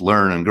 just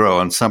learn and grow.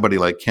 And somebody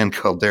like Ken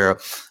Caldera,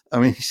 I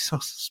mean, he's so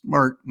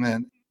smart,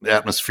 man.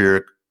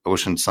 Atmospheric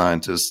ocean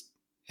scientist,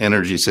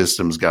 energy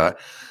systems guy.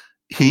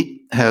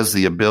 He has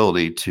the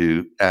ability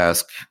to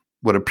ask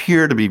what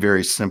appear to be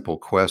very simple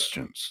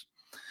questions.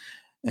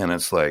 And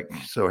it's like,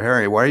 so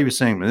Harry, why are you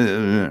saying,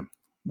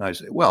 I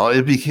say, well,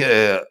 it'd be,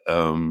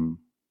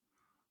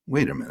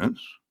 wait a minute.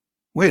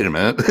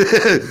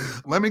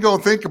 Let me go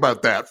and think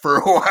about that for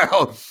a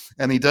while.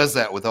 And he does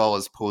that with all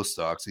his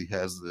postdocs. He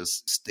has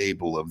this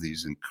stable of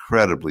these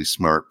incredibly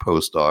smart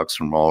postdocs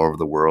from all over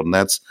the world.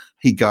 And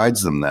he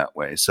guides them that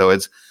way. So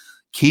it's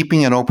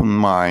keeping an open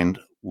mind,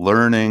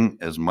 learning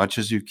as much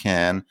as you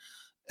can,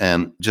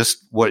 and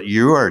just what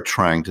you are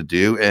trying to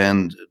do.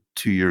 And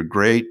to your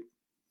great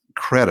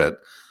credit,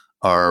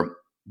 are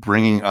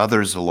bringing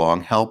others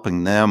along,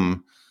 helping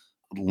them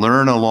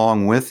learn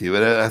along with you.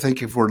 And I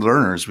think if we're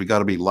learners, we got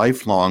to be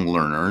lifelong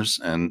learners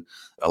and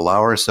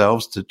allow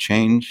ourselves to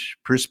change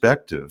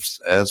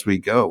perspectives as we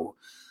go.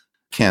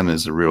 Ken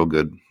is a real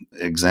good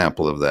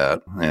example of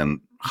that,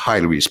 and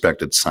highly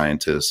respected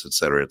scientist, et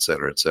cetera, et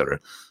cetera, et cetera.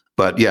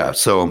 But yeah,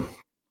 so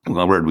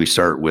where did we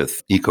start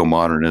with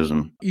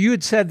eco-modernism? You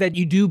had said that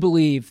you do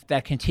believe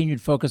that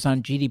continued focus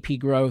on GDP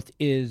growth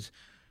is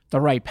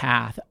the right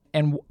path.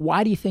 And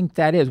why do you think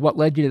that is? What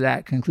led you to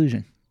that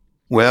conclusion?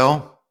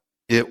 Well,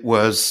 it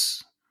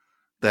was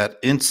that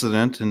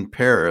incident in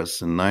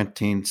Paris in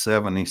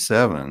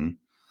 1977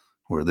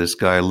 where this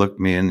guy looked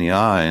me in the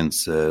eye and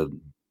said,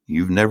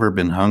 "You've never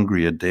been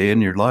hungry a day in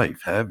your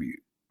life, have you?"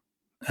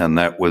 And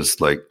that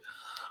was like,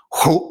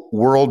 whole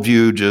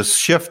worldview just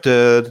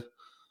shifted.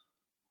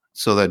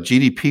 So that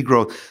GDP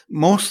growth,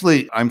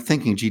 mostly I'm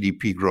thinking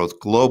GDP growth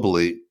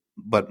globally,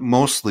 but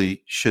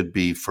mostly should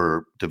be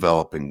for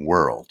developing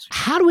world.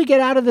 How do we get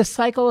out of this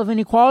cycle of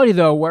inequality,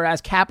 though,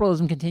 whereas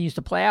capitalism continues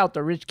to play out,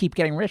 the rich keep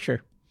getting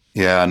richer?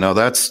 Yeah, no,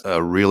 that's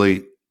a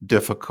really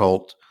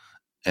difficult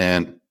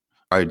and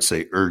I'd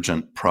say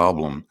urgent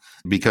problem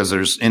because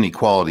there's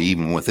inequality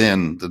even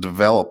within the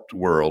developed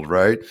world,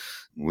 right?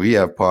 We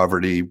have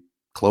poverty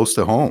close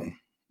to home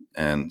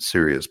and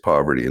serious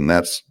poverty, and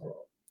that's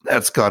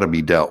got to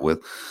be dealt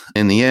with.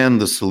 In the end,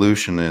 the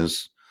solution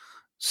is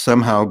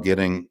somehow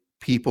getting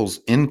people's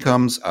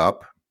incomes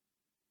up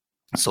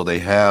so they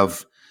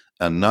have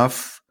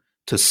enough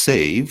to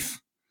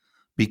save,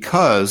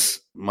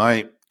 because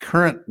my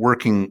current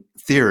working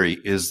theory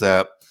is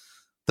that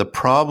the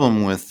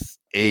problem with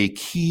a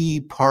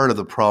key part of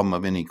the problem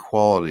of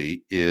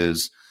inequality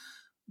is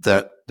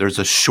that there's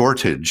a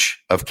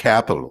shortage of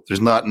capital.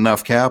 There's not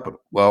enough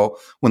capital. Well,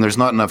 when there's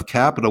not enough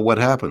capital, what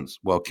happens?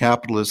 Well,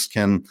 capitalists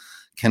can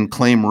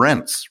claim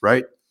rents,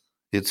 right?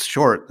 It's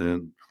short.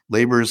 The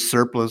labor is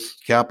surplus,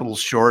 capital's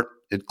short,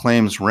 it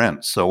claims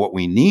rent. So what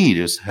we need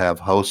is to have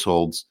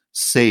households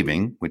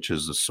saving, which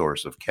is the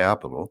source of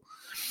capital.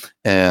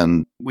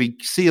 And we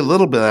see a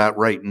little bit of that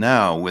right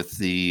now with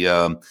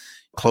the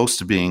close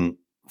to being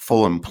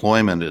full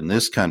employment in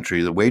this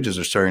country. The wages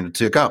are starting to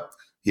tick up.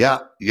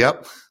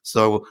 Yep.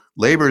 So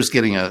labor is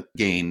getting a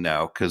gain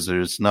now because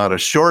there's not a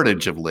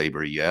shortage of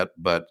labor yet,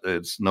 but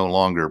it's no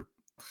longer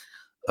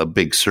a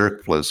big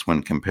surplus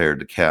when compared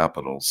to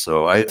capital.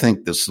 So I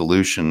think the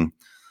solution,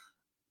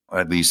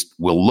 at least,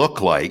 will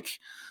look like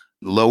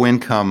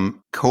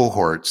low-income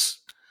cohorts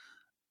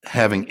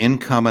having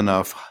income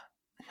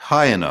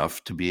high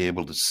enough to be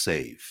able to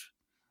save.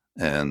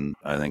 And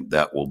I think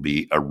that will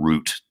be a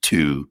route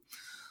to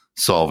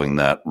solving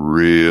that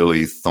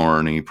really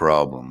thorny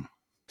problem.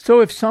 So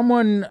if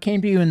someone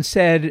came to you and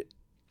said,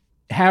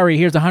 Harry,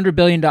 here's $100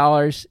 billion,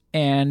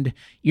 and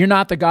you're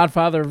not the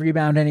godfather of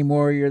rebound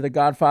anymore. You're the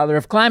godfather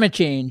of climate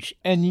change.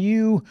 And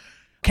you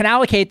can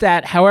allocate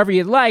that however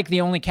you'd like.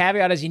 The only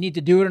caveat is you need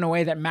to do it in a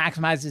way that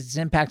maximizes its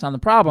impact on the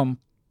problem.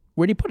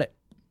 Where do you put it?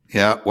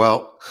 Yeah,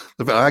 well,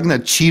 I'm going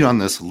to cheat on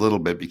this a little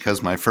bit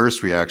because my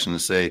first reaction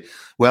is to say,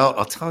 well,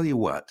 I'll tell you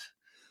what.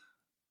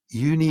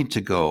 You need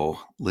to go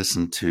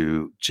listen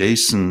to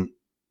Jason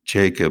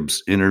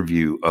Jacobs'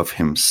 interview of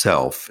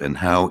himself and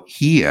how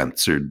he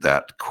answered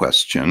that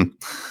question,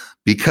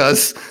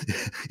 because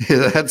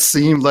that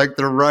seemed like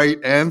the right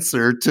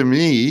answer to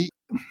me.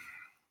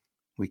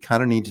 We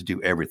kind of need to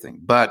do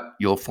everything, but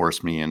you'll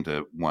force me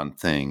into one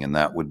thing, and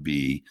that would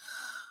be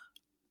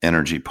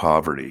energy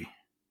poverty.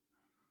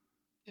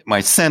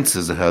 My sense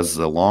is it has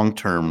the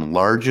long-term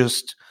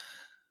largest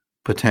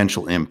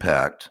potential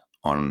impact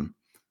on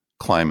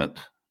climate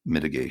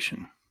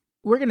mitigation.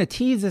 We're going to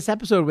tease this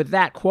episode with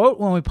that quote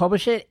when we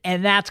publish it,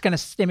 and that's going to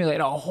stimulate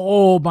a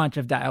whole bunch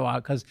of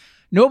dialogue because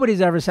nobody's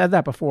ever said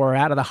that before.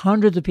 Out of the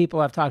hundreds of people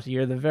I've talked to,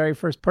 you're the very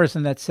first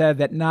person that said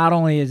that not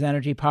only is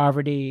energy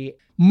poverty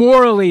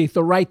morally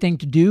the right thing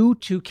to do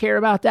to care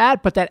about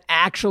that, but that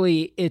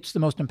actually it's the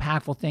most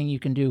impactful thing you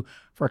can do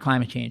for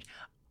climate change.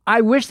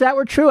 I wish that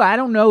were true. I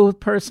don't know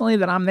personally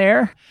that I'm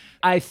there.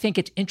 I think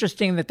it's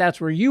interesting that that's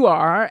where you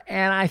are,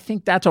 and I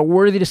think that's a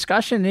worthy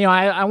discussion. You know,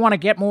 I want to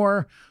get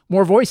more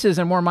voices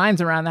and more minds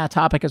around that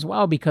topic as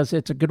well because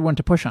it's a good one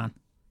to push on.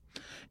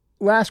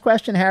 Last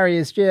question, Harry,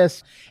 is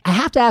just, I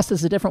have to ask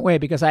this a different way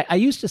because I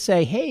used to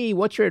say, hey,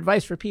 what's your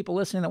advice for people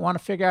listening that want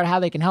to figure out how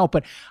they can help?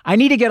 But I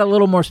need to get a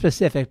little more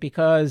specific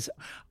because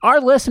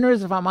our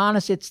listeners, if I'm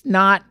honest, it's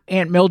not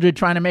Aunt Mildred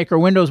trying to make her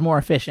windows more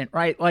efficient,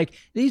 right? Like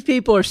these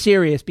people are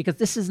serious because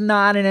this is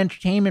not an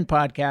entertainment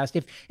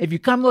podcast. If you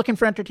come looking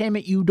for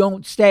entertainment, you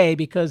don't stay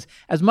because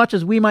as much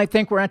as we might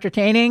think we're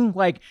entertaining,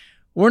 like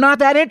we're not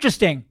that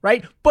interesting,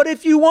 right? But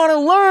if you want to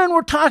learn,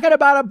 we're talking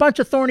about a bunch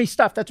of thorny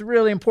stuff that's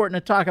really important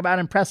to talk about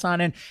and press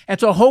on. And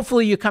so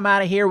hopefully you come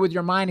out of here with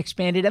your mind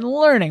expanded and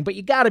learning, but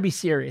you got to be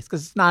serious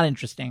because it's not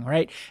interesting,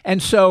 right?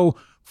 And so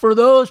for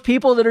those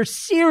people that are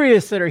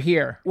serious that are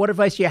here, what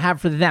advice do you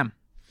have for them?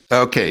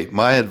 Okay,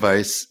 my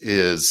advice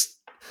is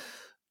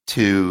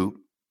to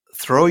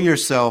throw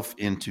yourself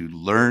into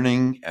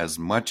learning as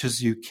much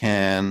as you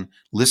can,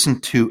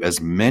 listen to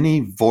as many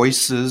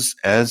voices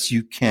as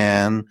you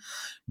can.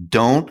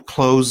 Don't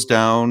close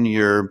down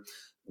your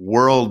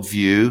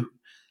worldview.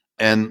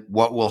 And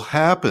what will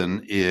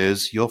happen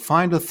is you'll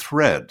find a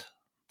thread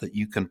that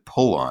you can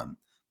pull on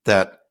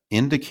that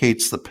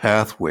indicates the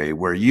pathway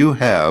where you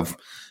have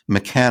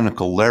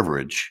mechanical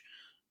leverage,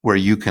 where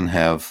you can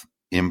have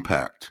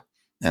impact.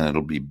 And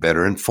it'll be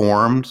better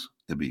informed.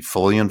 It'll be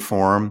fully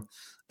informed.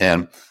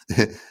 And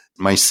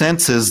my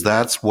sense is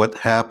that's what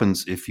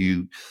happens if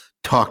you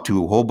talk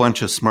to a whole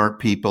bunch of smart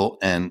people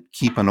and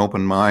keep an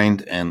open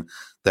mind, and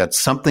that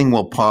something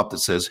will pop that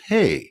says,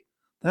 hey,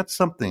 that's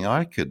something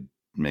I could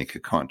make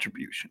a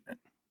contribution in.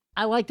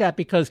 I like that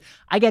because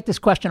I get this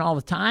question all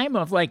the time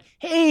of like,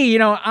 hey, you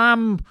know,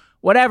 I'm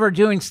whatever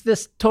doing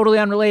this totally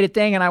unrelated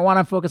thing and I want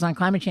to focus on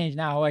climate change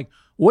now. Like,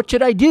 what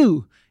should I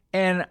do?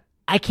 And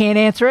I can't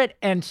answer it.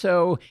 And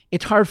so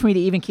it's hard for me to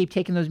even keep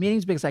taking those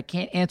meetings because I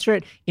can't answer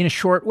it in a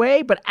short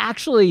way. But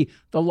actually,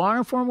 the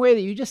long form way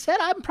that you just said,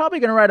 I'm probably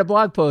going to write a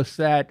blog post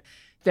that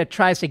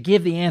tries to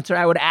give the answer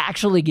I would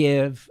actually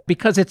give,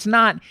 because it's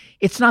not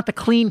the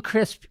clean,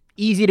 crisp,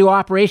 easy to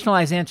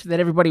operationalize answer that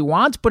everybody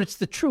wants, but it's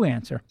the true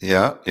answer.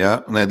 Yeah.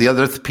 And the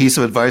other piece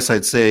of advice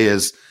I'd say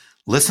is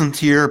listen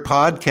to your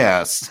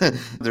podcasts.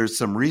 There's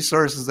some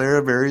resources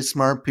there, very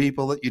smart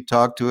people that you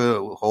talk to,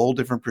 a whole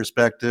different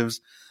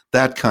perspectives.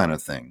 That kind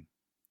of thing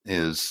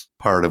is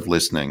part of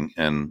listening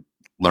and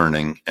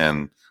learning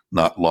and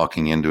not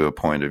locking into a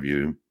point of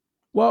view.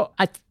 Well,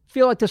 I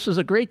feel like this was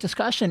a great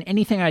discussion.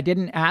 Anything I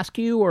didn't ask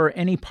you or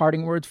any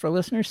parting words for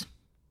listeners?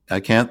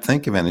 I can't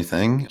think of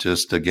anything.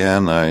 Just,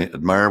 again, I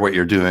admire what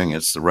you're doing.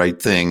 It's the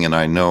right thing. And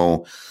I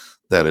know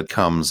that it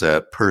comes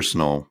at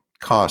personal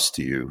cost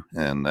to you,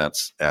 and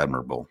that's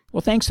admirable.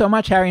 Well, thanks so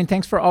much, Harry, and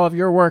thanks for all of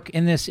your work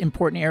in this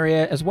important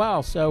area as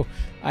well. So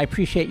I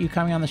appreciate you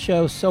coming on the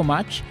show so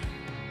much.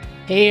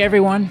 Hey,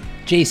 everyone.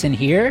 Jason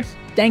here.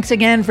 Thanks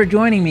again for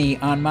joining me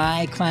on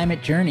my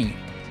climate journey.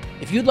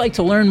 If you'd like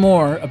to learn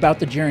more about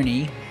the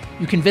journey,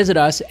 you can visit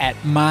us at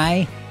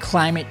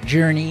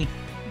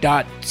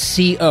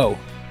myclimatejourney.co.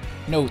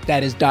 Note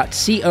that is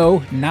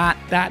 .co, not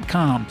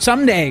 .com.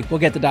 Someday we'll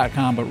get the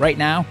 .com, but right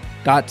now,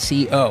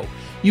 .co.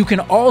 You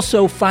can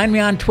also find me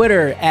on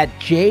Twitter at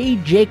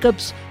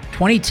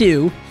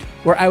jjacobs22,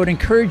 where I would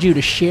encourage you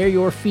to share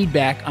your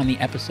feedback on the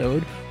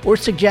episode or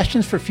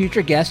suggestions for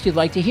future guests you'd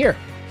like to hear.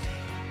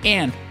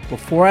 And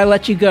before I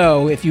let you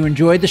go, if you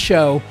enjoyed the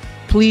show,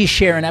 please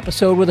share an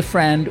episode with a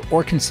friend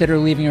or consider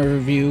leaving a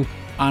review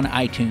on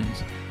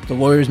iTunes. The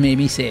lawyers made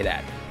me say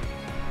that.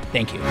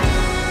 Thank you.